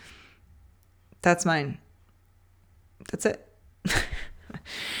mine. That's mine. That's it.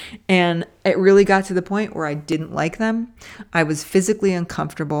 And it really got to the point where I didn't like them. I was physically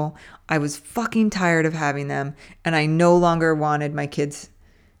uncomfortable. I was fucking tired of having them. And I no longer wanted my kids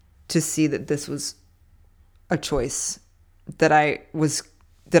to see that this was a choice that I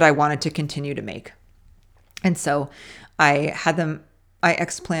wanted to continue to make. And so I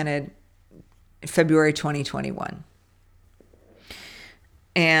explanted February 2021.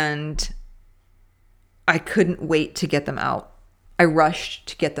 And I couldn't wait to get them out. I rushed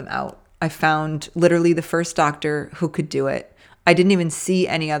to get them out. I found literally the first doctor who could do it. I didn't even see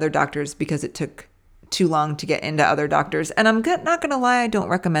any other doctors because it took too long to get into other doctors. And I'm not going to lie, I don't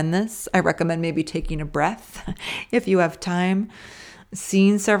recommend this. I recommend maybe taking a breath if you have time,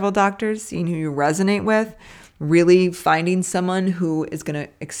 seeing several doctors, seeing who you resonate with, really finding someone who is going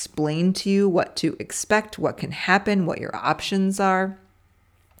to explain to you what to expect, what can happen, what your options are.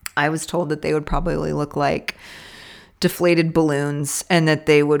 I was told that they would probably look like deflated balloons and that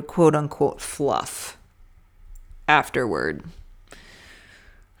they would quote unquote fluff afterward.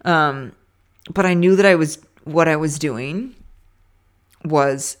 But I knew that what I was doing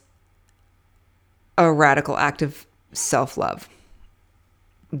was a radical act of self-love.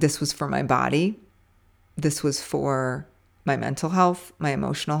 This was for my body. This was for my mental health, my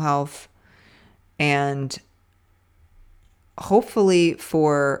emotional health, and hopefully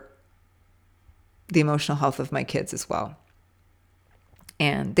for the emotional health of my kids as well.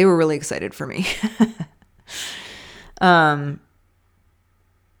 And they were really excited for me. And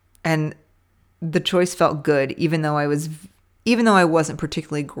the choice felt good, even though I wasn't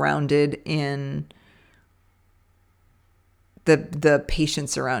particularly grounded in the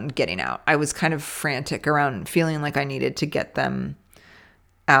patience around getting out. I was kind of frantic around feeling like I needed to get them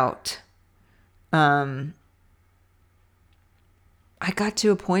out. I got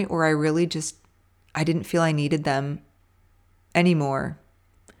to a point where I didn't feel I needed them anymore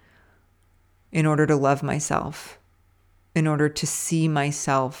in order to love myself, in order to see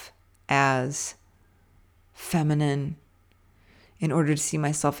myself as feminine, in order to see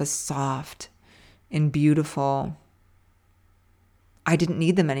myself as soft and beautiful. I didn't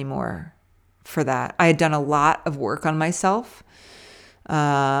need them anymore for that. I had done a lot of work on myself.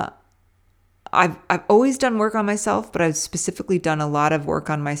 I've always done work on myself, but I've specifically done a lot of work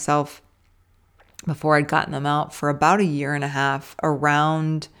on myself before I'd gotten them out for about a year and a half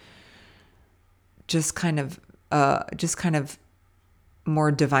around just kind of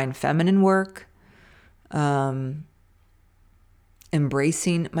more divine feminine work,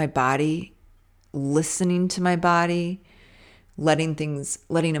 embracing my body, listening to my body,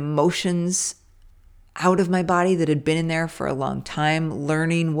 letting emotions out of my body that had been in there for a long time,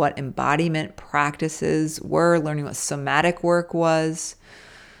 learning what embodiment practices were, learning what somatic work was,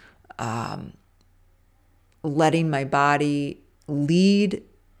 letting my body lead,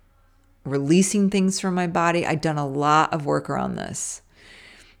 releasing things from my body. I'd done a lot of work around this,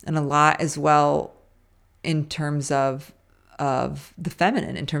 and a lot as well in terms of the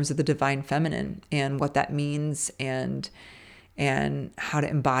feminine, in terms of the divine feminine and what that means and how to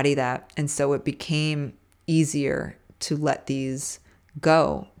embody that. And so it became easier to let these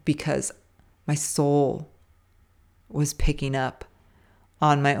go because my soul was picking up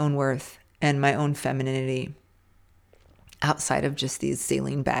on my own worth and my own femininity outside of just these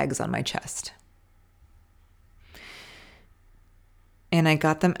saline bags on my chest. And I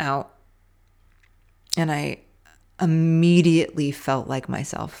got them out, and I immediately felt like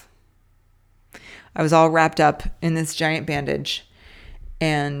myself. I was all wrapped up in this giant bandage,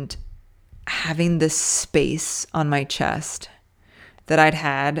 and having this space on my chest that I'd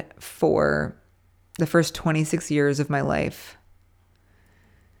had for the first 26 years of my life,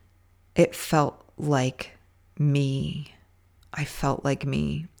 it felt like me. I felt like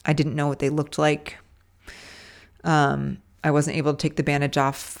me. I didn't know what they looked like. I wasn't able to take the bandage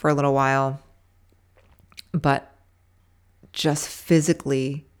off for a little while, but just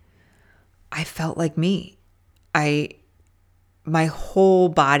physically, I felt like me. My whole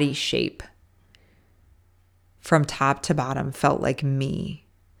body shape from top to bottom felt like me.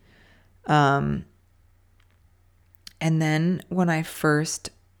 And then when I first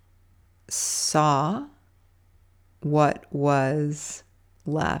saw what was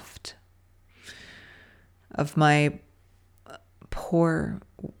left of my poor,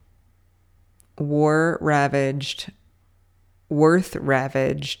 war-ravaged,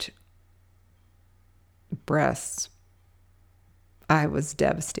 worth-ravaged breasts, I was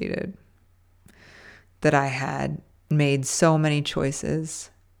devastated that I had made so many choices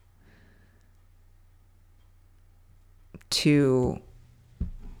to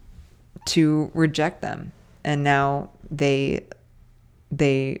reject them. And now they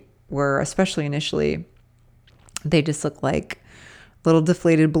were, especially initially, they just look like little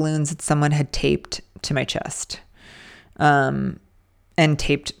deflated balloons that someone had taped to my chest, and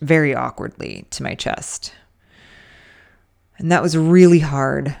taped very awkwardly to my chest. And that was really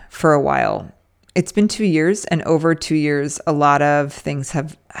hard for a while. It's been 2 years, and over 2 years, a lot of things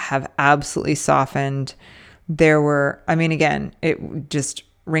have absolutely softened. There were, again, it just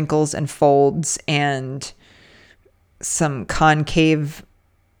wrinkles and folds and some concave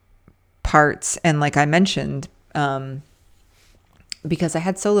parts. And like I mentioned, because I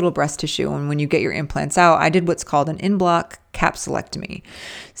had so little breast tissue, and when you get your implants out, I did what's called an in-block capsulectomy.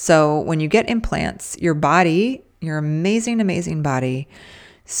 So when you get implants, your body, your amazing, amazing body,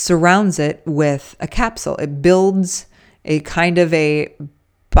 surrounds it with a capsule. It builds a kind of a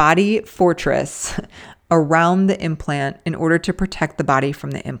body fortress around the implant in order to protect the body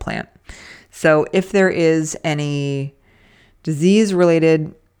from the implant. So if there is any disease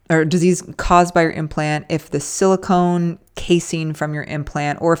related or disease caused by your implant, if the silicone casing from your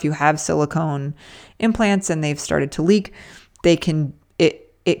implant, or if you have silicone implants and they've started to leak, it can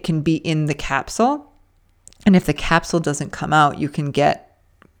be in the capsule. And if the capsule doesn't come out, you can get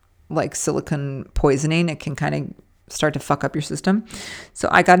like silicone poisoning. It can kind of start to fuck up your system. So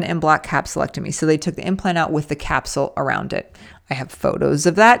I got an in-block capsulectomy. So they took the implant out with the capsule around it. I have photos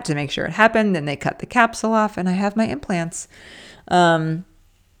of that to make sure it happened. Then they cut the capsule off and I have my implants.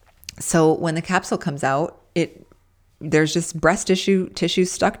 So when the capsule comes out, there's just breast tissue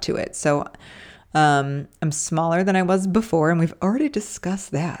stuck to it. So I'm smaller than I was before, and we've already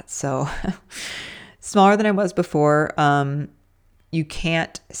discussed that. So smaller than I was before. You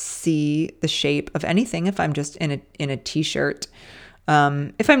can't see the shape of anything if I'm just in a t-shirt.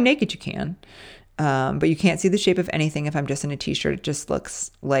 If I'm naked, you can, but you can't see the shape of anything if I'm just in a t-shirt. It just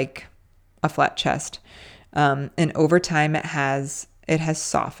looks like a flat chest. And over time, it has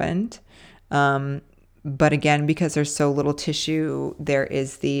softened. But again, because there's so little tissue, there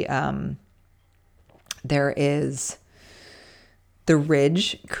is the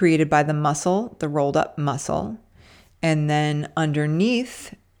ridge created by the muscle, the rolled up muscle. And then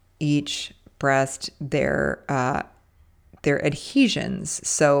underneath each breast, there are adhesions.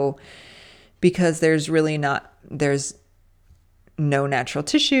 So because there's no natural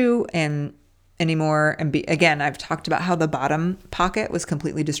tissue anymore. And again, I've talked about how the bottom pocket was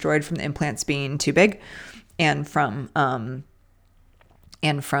completely destroyed from the implants being too big, and from the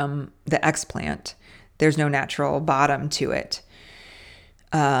explant. There's no natural bottom to it.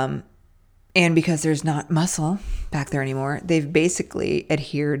 And because there's not muscle back there anymore, they've basically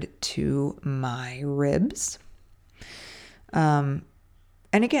adhered to my ribs. And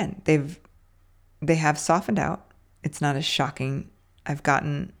again, they have softened out. It's not as shocking. I've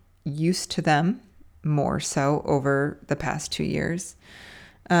gotten used to them more so over the past 2 years.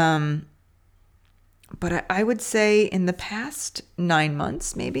 But I would say in the past 9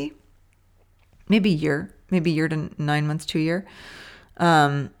 months, maybe year to 9 months to a year,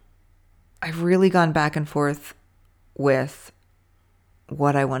 I've really gone back and forth with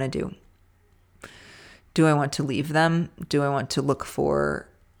what I want to do. Do I want to leave them? Do I want to look for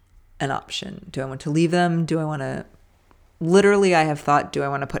an option? Do I want to leave them? Do I want to... Literally, I have thought, do I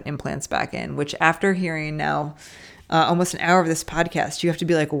want to put implants back in? Which, after hearing now almost an hour of this podcast, you have to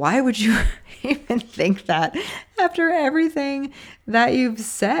be like, why would you even think that after everything that you've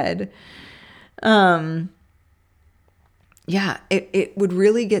said? Yeah, it would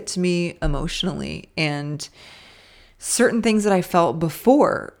really get to me emotionally, and certain things that I felt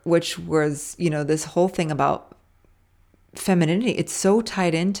before, which was, this whole thing about femininity. It's so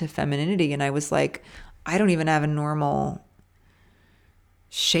tied into femininity. And I was like, I don't even have a normal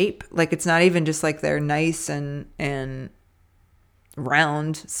shape. Like, it's not even just like they're nice and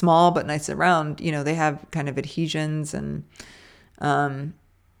round, small, but nice and round. They have kind of adhesions, and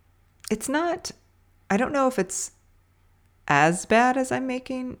it's not, I don't know if it's as bad as I'm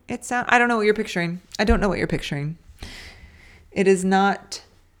making it sound. I don't know what you're picturing. It is not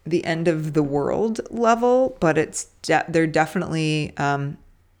the end of the world level, but they're definitely,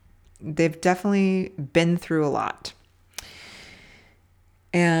 they've definitely been through a lot.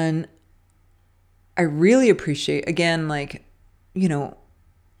 And I really appreciate, again, like, none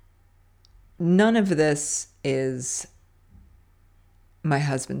of this is my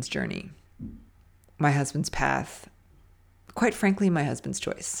husband's journey, my husband's path. Quite frankly, my husband's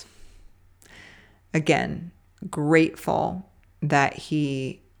choice. Again, grateful that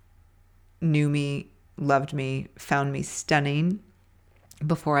he knew me, loved me, found me stunning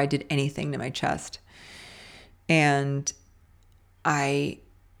before I did anything to my chest. And I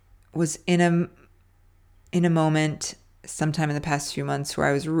was in a moment sometime in the past few months where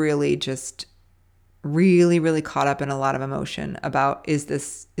I was really just really caught up in a lot of emotion about, is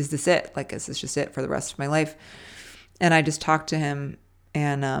this it? Like, is this just it for the rest of my life? And I just talked to him,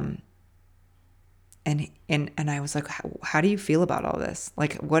 and I was like, how do you feel about all this?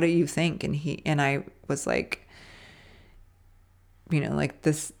 Like, what do you think? And I was like, like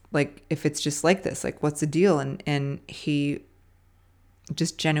this, like, if it's just like this, like, what's the deal? And he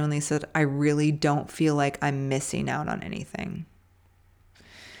just genuinely said, I really don't feel like I'm missing out on anything.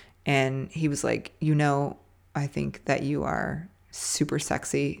 And he was like, I think that you are super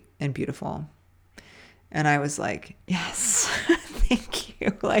sexy and beautiful. And I was like, yes, thank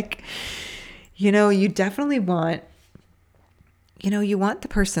you. Like, you definitely want, you want the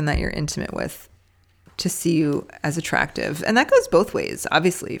person that you're intimate with to see you as attractive. And that goes both ways,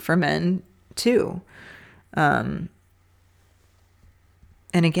 obviously, for men too. And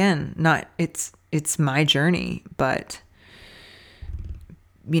again, it's my journey, but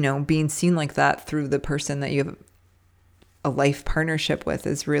being seen like that through the person that you have a life partnership with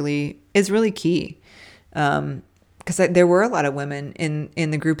is really key. Because there were a lot of women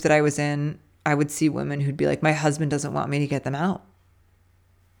in the group that I was in. I would see women who'd be like, my husband doesn't want me to get them out.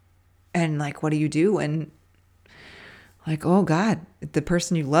 And like, what do you do? And like, oh God, the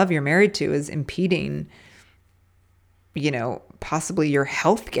person you love, you're married to, is impeding, possibly your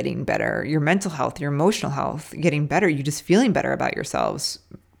health getting better, your mental health, your emotional health getting better, you just feeling better about yourselves,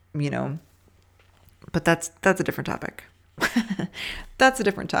 but that's a different topic. That's a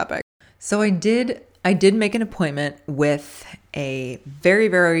different topic. So I did make an appointment with a very,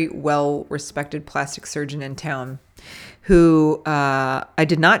 very well-respected plastic surgeon in town who I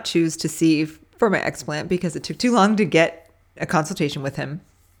did not choose to see for my explant because it took too long to get a consultation with him.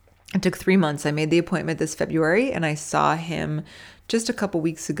 It took 3 months. I made the appointment this February, and I saw him just a couple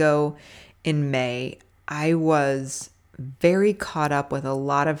weeks ago in May. I was very caught up with a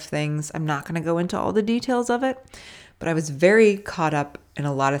lot of things. I'm not going to go into all the details of it, but I was very caught up in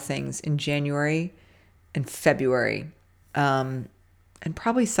a lot of things in January and February, and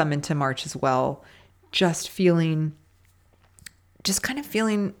probably some into March as well. Just kind of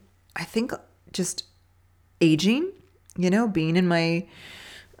feeling, I think, just aging, being in my,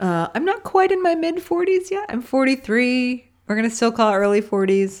 I'm not quite in my mid 40s yet. I'm 43. We're going to still call it early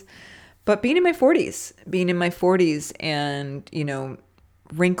 40s, but being in my 40s and,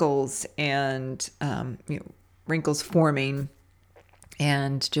 wrinkles and, wrinkles forming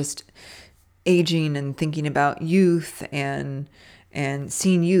and just aging and thinking about youth and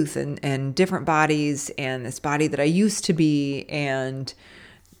seeing youth and different bodies and this body that I used to be and,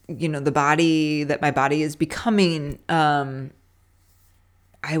 the body that my body is becoming.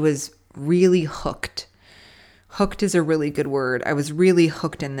 I was really hooked. Hooked is a really good word. I was really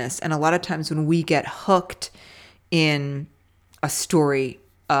hooked in this. And a lot of times when we get hooked in a story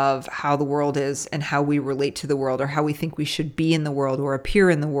of how the world is and how we relate to the world or how we think we should be in the world or appear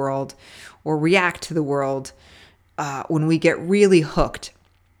in the world or react to the world, when we get really hooked,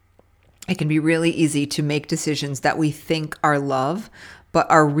 it can be really easy to make decisions that we think are love, but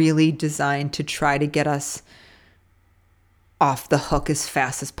are really designed to try to get us off the hook as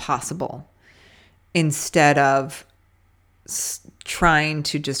fast as possible, instead of trying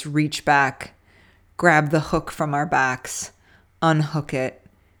to just reach back, grab the hook from our backs, unhook it,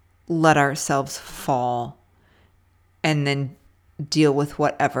 let ourselves fall, and then deal with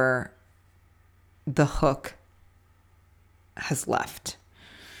whatever the hook has left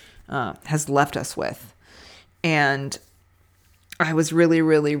us with. And I was really,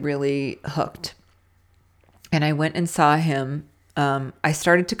 really, really hooked. And I went and saw him. I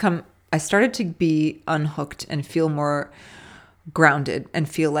started to be unhooked and feel more grounded and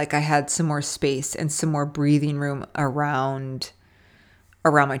feel like I had some more space and some more breathing room around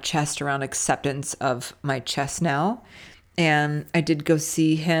my chest, around acceptance of my chest now. And I did go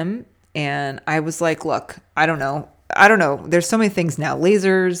see him, and I was like, look, I don't know. There's so many things now,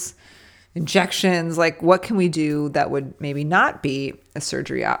 lasers, injections, like what can we do that would maybe not be a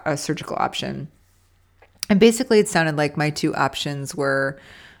surgical option? And basically it sounded like my two options were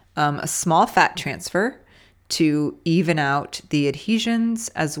a small fat transfer to even out the adhesions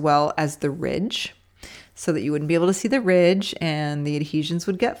as well as the ridge, so that you wouldn't be able to see the ridge and the adhesions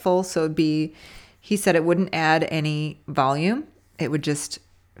would get full. So he said it wouldn't add any volume. It would just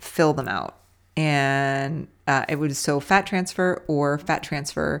fill them out. And it was fat transfer or fat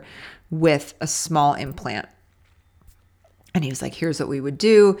transfer with a small implant. And he was like, here's what we would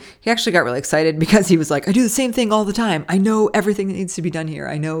do. He actually got really excited because he was like, I do the same thing all the time. I know everything that needs to be done here.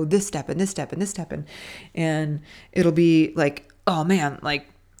 I know this step and this step and this step. And it'll be like, oh man, like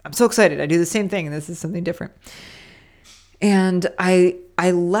I'm so excited. I do the same thing and this is something different. And I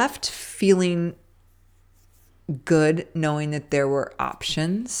left feeling good knowing that there were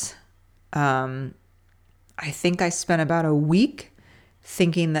options. I think I spent about a week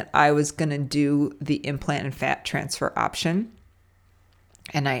thinking that I was going to do the implant and fat transfer option.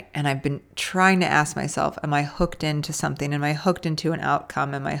 And I've been trying to ask myself, am I hooked into something? Am I hooked into an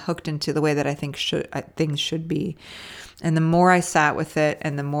outcome? Am I hooked into the way that I think things should be? And the more I sat with it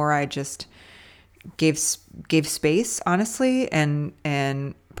and the more I just gave space, honestly,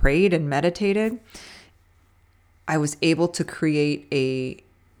 and prayed and meditated, I was able to create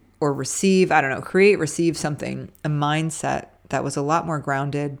receive something, a mindset that was a lot more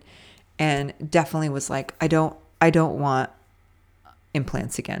grounded and definitely was like, I don't want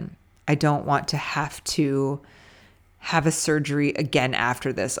implants again. I don't want to have a surgery again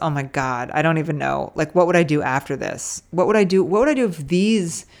after this. Oh my God. I don't even know. Like, what would I do after this? What would I do if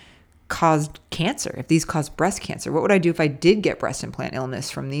these caused cancer, if these caused breast cancer? What would I do if I did get breast implant illness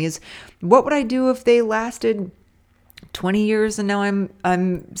from these? What would I do if they lasted 20 years and now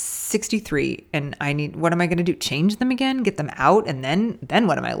I'm 63 and what am I going to do? Change them again, get them out, and then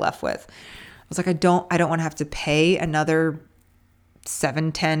what am I left with? I was like, I don't want to have to pay another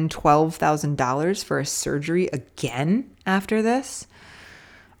 $7,000, $10,000, $12,000 for a surgery again after this.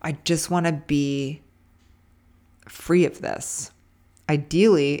 I just want to be free of this.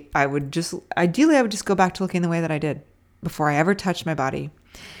 Ideally, I would just go back to looking the way that I did before I ever touched my body.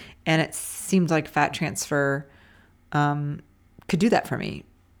 And it seemed like fat transfer could do that for me.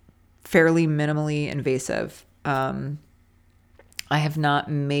 Fairly minimally invasive. I have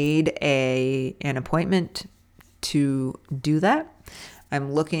not made an appointment to do that. I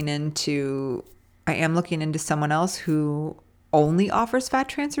am looking into someone else who only offers fat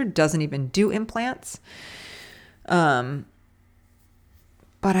transfer, doesn't even do implants. But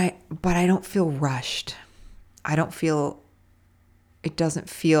I don't feel rushed. It doesn't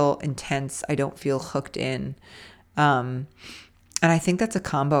feel intense. I don't feel hooked in. And I think that's a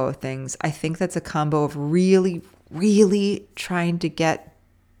combo of things. I think that's a combo of really, really trying to get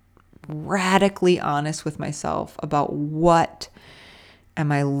radically honest with myself about what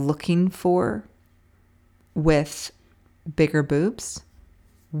am I looking for with bigger boobs?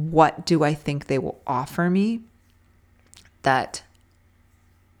 What do I think they will offer me that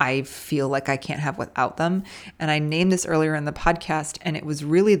I feel like I can't have without them? And I named this earlier in the podcast, and it was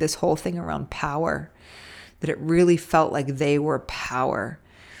really this whole thing around power, that it really felt like they were power.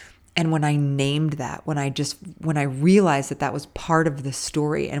 And when I named that, when I realized that that was part of the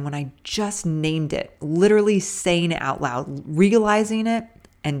story, and when I just named it, literally saying it out loud, realizing it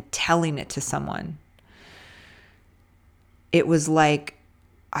and telling it to someone, it was like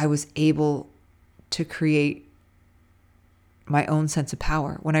I was able to create my own sense of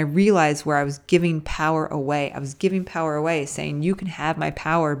power. When I realized where I was giving power away, saying, you can have my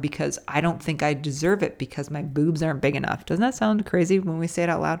power because I don't think I deserve it because my boobs aren't big enough. Doesn't that sound crazy when we say it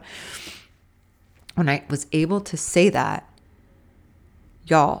out loud? When I was able to say that,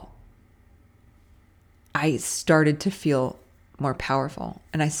 y'all, I started to feel more powerful,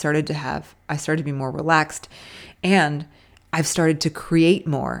 and I started to be more relaxed, and I've started to create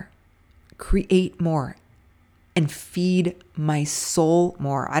more and feed my soul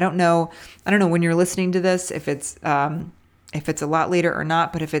more. I don't know when you're listening to this, if it's a lot later or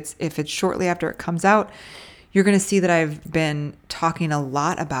not, but if it's shortly after it comes out, you're going to see that I've been talking a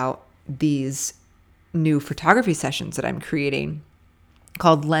lot about these new photography sessions that I'm creating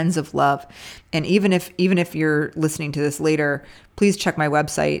called Lens of Love. And even if you're listening to this later, please check my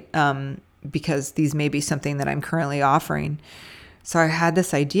website, because these may be something that I'm currently offering. So I had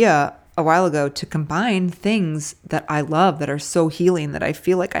this idea a while ago to combine things that I love, that are so healing, that I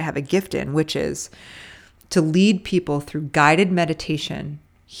feel like I have a gift in, which is to lead people through guided meditation,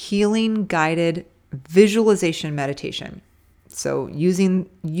 healing guided visualization meditation. So using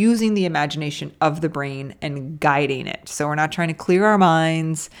the imagination of the brain and guiding it. So we're not trying to clear our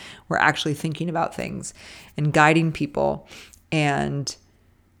minds. We're actually thinking about things and guiding people and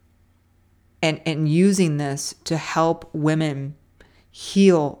using this to help women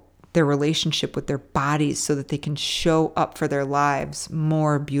heal their relationship with their bodies so that they can show up for their lives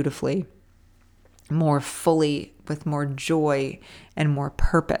more beautifully, more fully, with more joy and more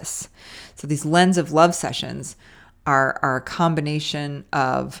purpose. So these Lens of Love sessions are a combination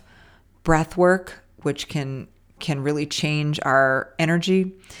of breath work, which can really change our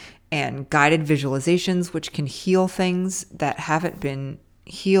energy, and guided visualizations, which can heal things that haven't been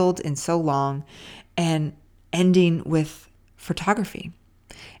healed in so long, and ending with photography,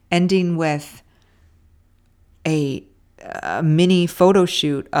 ending with a mini photo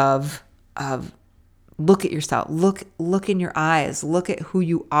shoot of look at yourself, look in your eyes, look at who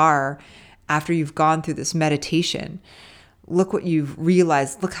you are after you've gone through this meditation. Look what you've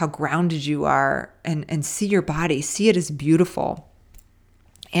realized, look how grounded you are, and see your body, see it as beautiful.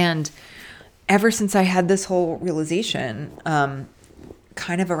 And ever since I had this whole realization,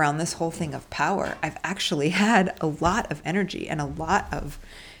 kind of around this whole thing of power, I've actually had a lot of energy and a lot of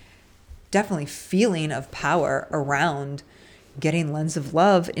definitely feeling of power around getting Lens of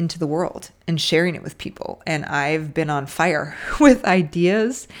Love into the world and sharing it with people. And I've been on fire with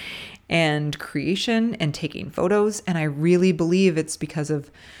ideas and creation and taking photos. And I really believe it's because of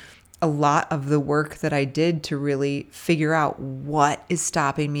a lot of the work that I did to really figure out what is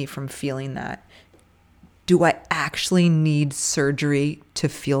stopping me from feeling that. Do I actually need surgery to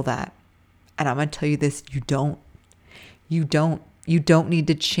feel that? And I'm going to tell you this, you don't. You don't. You don't need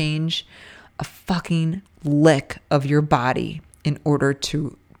to change a fucking lick of your body in order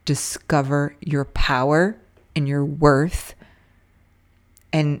to discover your power and your worth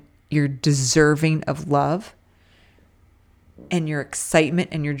and your deserving of love and your excitement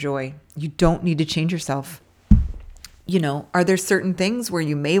and your joy. You don't need to change yourself. You know, are there certain things where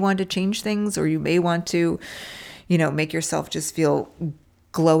you may want to change things, or you may want to, you know, make yourself just feel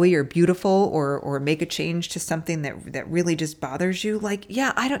glowy or beautiful, or make a change to something that really just bothers you? Like,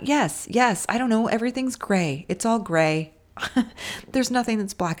 yes, I don't know. Everything's gray. It's all gray. There's nothing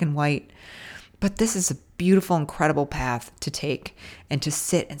that's black and white. But this is a beautiful, incredible path to take, and to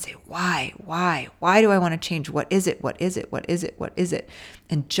sit and say, why do I want to change? What is it?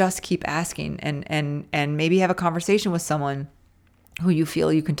 And just keep asking, and maybe have a conversation with someone who you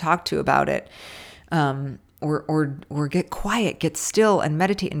feel you can talk to about it. Or get quiet, get still, and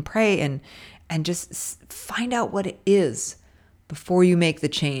meditate and pray, and just find out what it is before you make the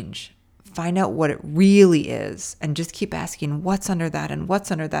change. Find out what it really is, and just keep asking what's under that, and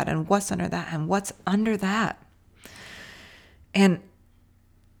what's under that, and what's under that, and what's under that. And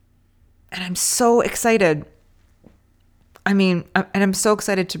I'm so excited. I'm so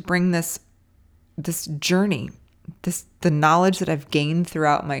excited to bring this journey, the knowledge that I've gained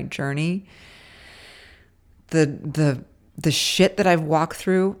throughout my journey, the shit that I've walked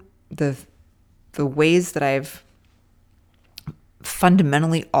through, the ways that I've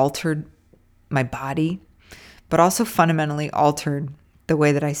fundamentally altered my body, but also fundamentally altered the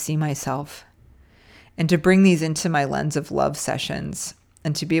way that I see myself. And to bring these into my Lens of Love sessions,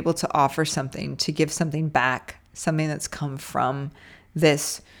 and to be able to offer something, to give something back, something that's come from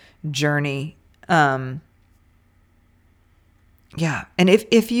this journey. And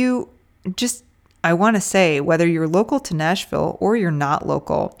if you just, I want to say, whether you're local to Nashville or you're not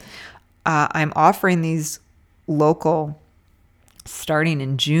local, I'm offering these local starting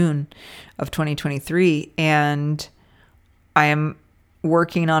in June of 2023. And I am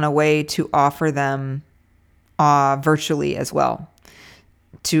working on a way to offer them virtually as well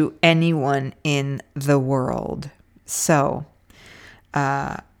to anyone in the world. So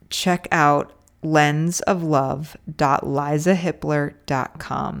check out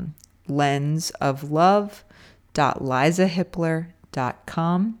lensoflove.lizahippler.com.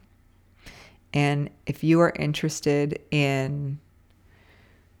 lensoflove.lizahippler.com. And if you are interested in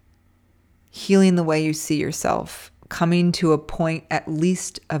healing the way you see yourself, coming to a point at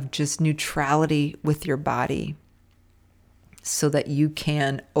least of just neutrality with your body, so that you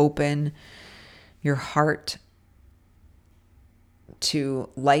can open your heart to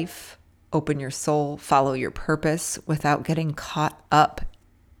life, open your soul, follow your purpose without getting caught up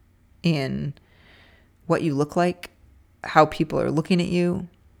in what you look like, how people are looking at you,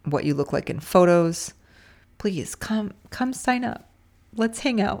 what you look like in photos, please come sign up. Let's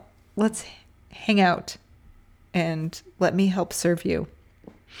hang out. Let's hang out and let me help serve you.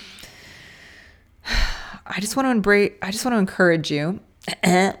 I just want to encourage you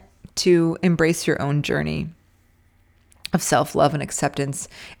to embrace your own journey of self-love and acceptance.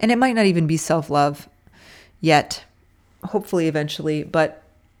 And it might not even be self-love yet, hopefully eventually, but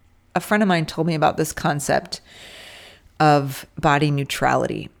a friend of mine told me about this concept of body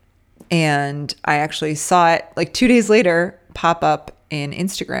neutrality. And I actually saw it like 2 days later pop up in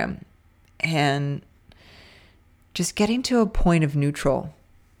Instagram. And just getting to a point of neutral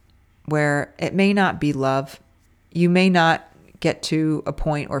where it may not be love. You may not get to a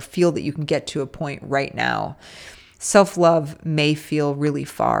point or feel that you can get to a point right now. Self-love may feel really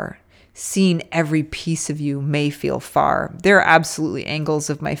far. seeing every piece of you may feel far. There are absolutely angles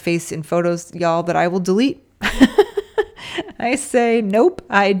of my face in photos, y'all, that I will delete. I say, nope,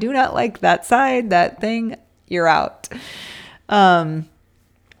 I do not like that side, that thing, you're out.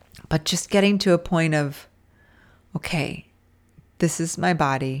 But just getting to a point of, okay, this is my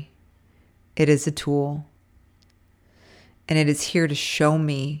body. It is a tool. And it is here to show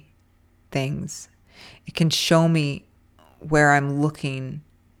me things. It can show me where I'm looking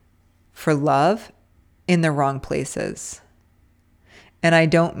for love in the wrong places. And I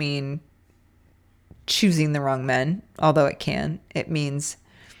don't mean choosing the wrong men, although it can. It means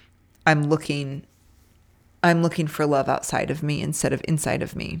I'm looking for love outside of me instead of inside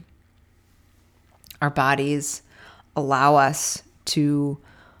of me. Our bodies allow us to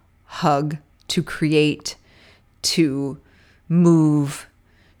hug, to create, to move,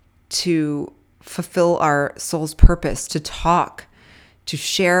 to fulfill our soul's purpose, to talk, to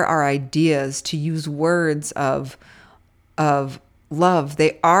share our ideas, to use words of love.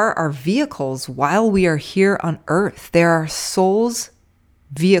 They are our vehicles while we are here on earth. They are our soul's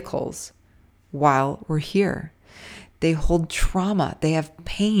vehicles while we're here. They hold trauma. They have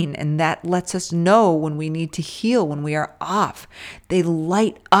pain, and that lets us know when we need to heal, when we are off. They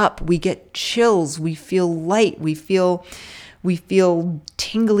light up. We get chills. We feel light. We feel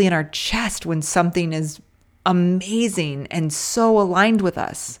tingly in our chest when something is amazing and so aligned with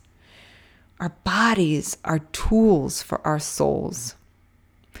us. Our bodies are tools for our souls.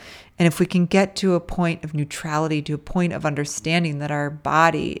 And if we can get to a point of neutrality, to a point of understanding that our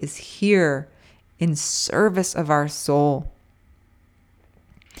body is here in service of our soul,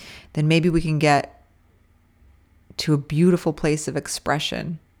 then maybe we can get to a beautiful place of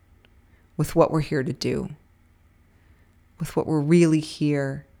expression with what we're here to do, with what we're really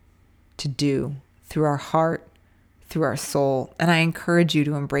here to do through our heart, through our soul. And I encourage you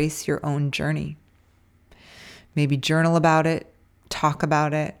to embrace your own journey. Maybe journal about it, talk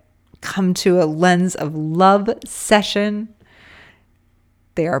about it, come to a lens of love session.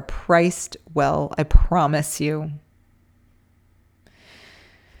 They are priced well, I promise you.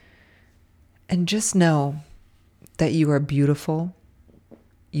 And just know that you are beautiful.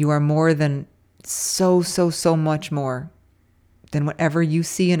 You are more than so much more than whatever you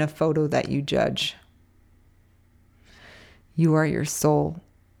see in a photo that you judge. You are your soul,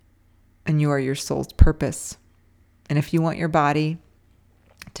 and you are your soul's purpose. And if you want your body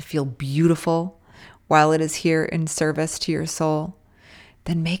to feel beautiful while it is here in service to your soul,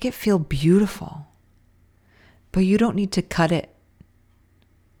 then make it feel beautiful. But you don't need to cut it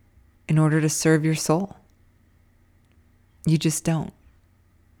in order to serve your soul. You just don't.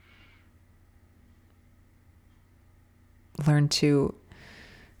 Learn to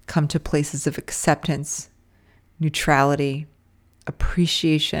come to places of acceptance, neutrality,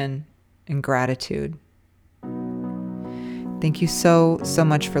 appreciation, and gratitude. Thank you so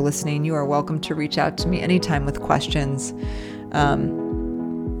much for listening. You are welcome to reach out to me anytime with questions.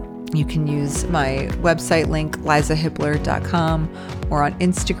 You can use my website link, LizaHippler.com, or on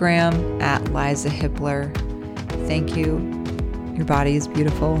Instagram at LizaHippler. Thank you. Your body is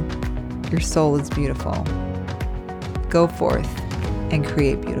beautiful. Your soul is beautiful. Go forth and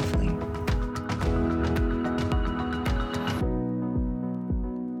create beautifully.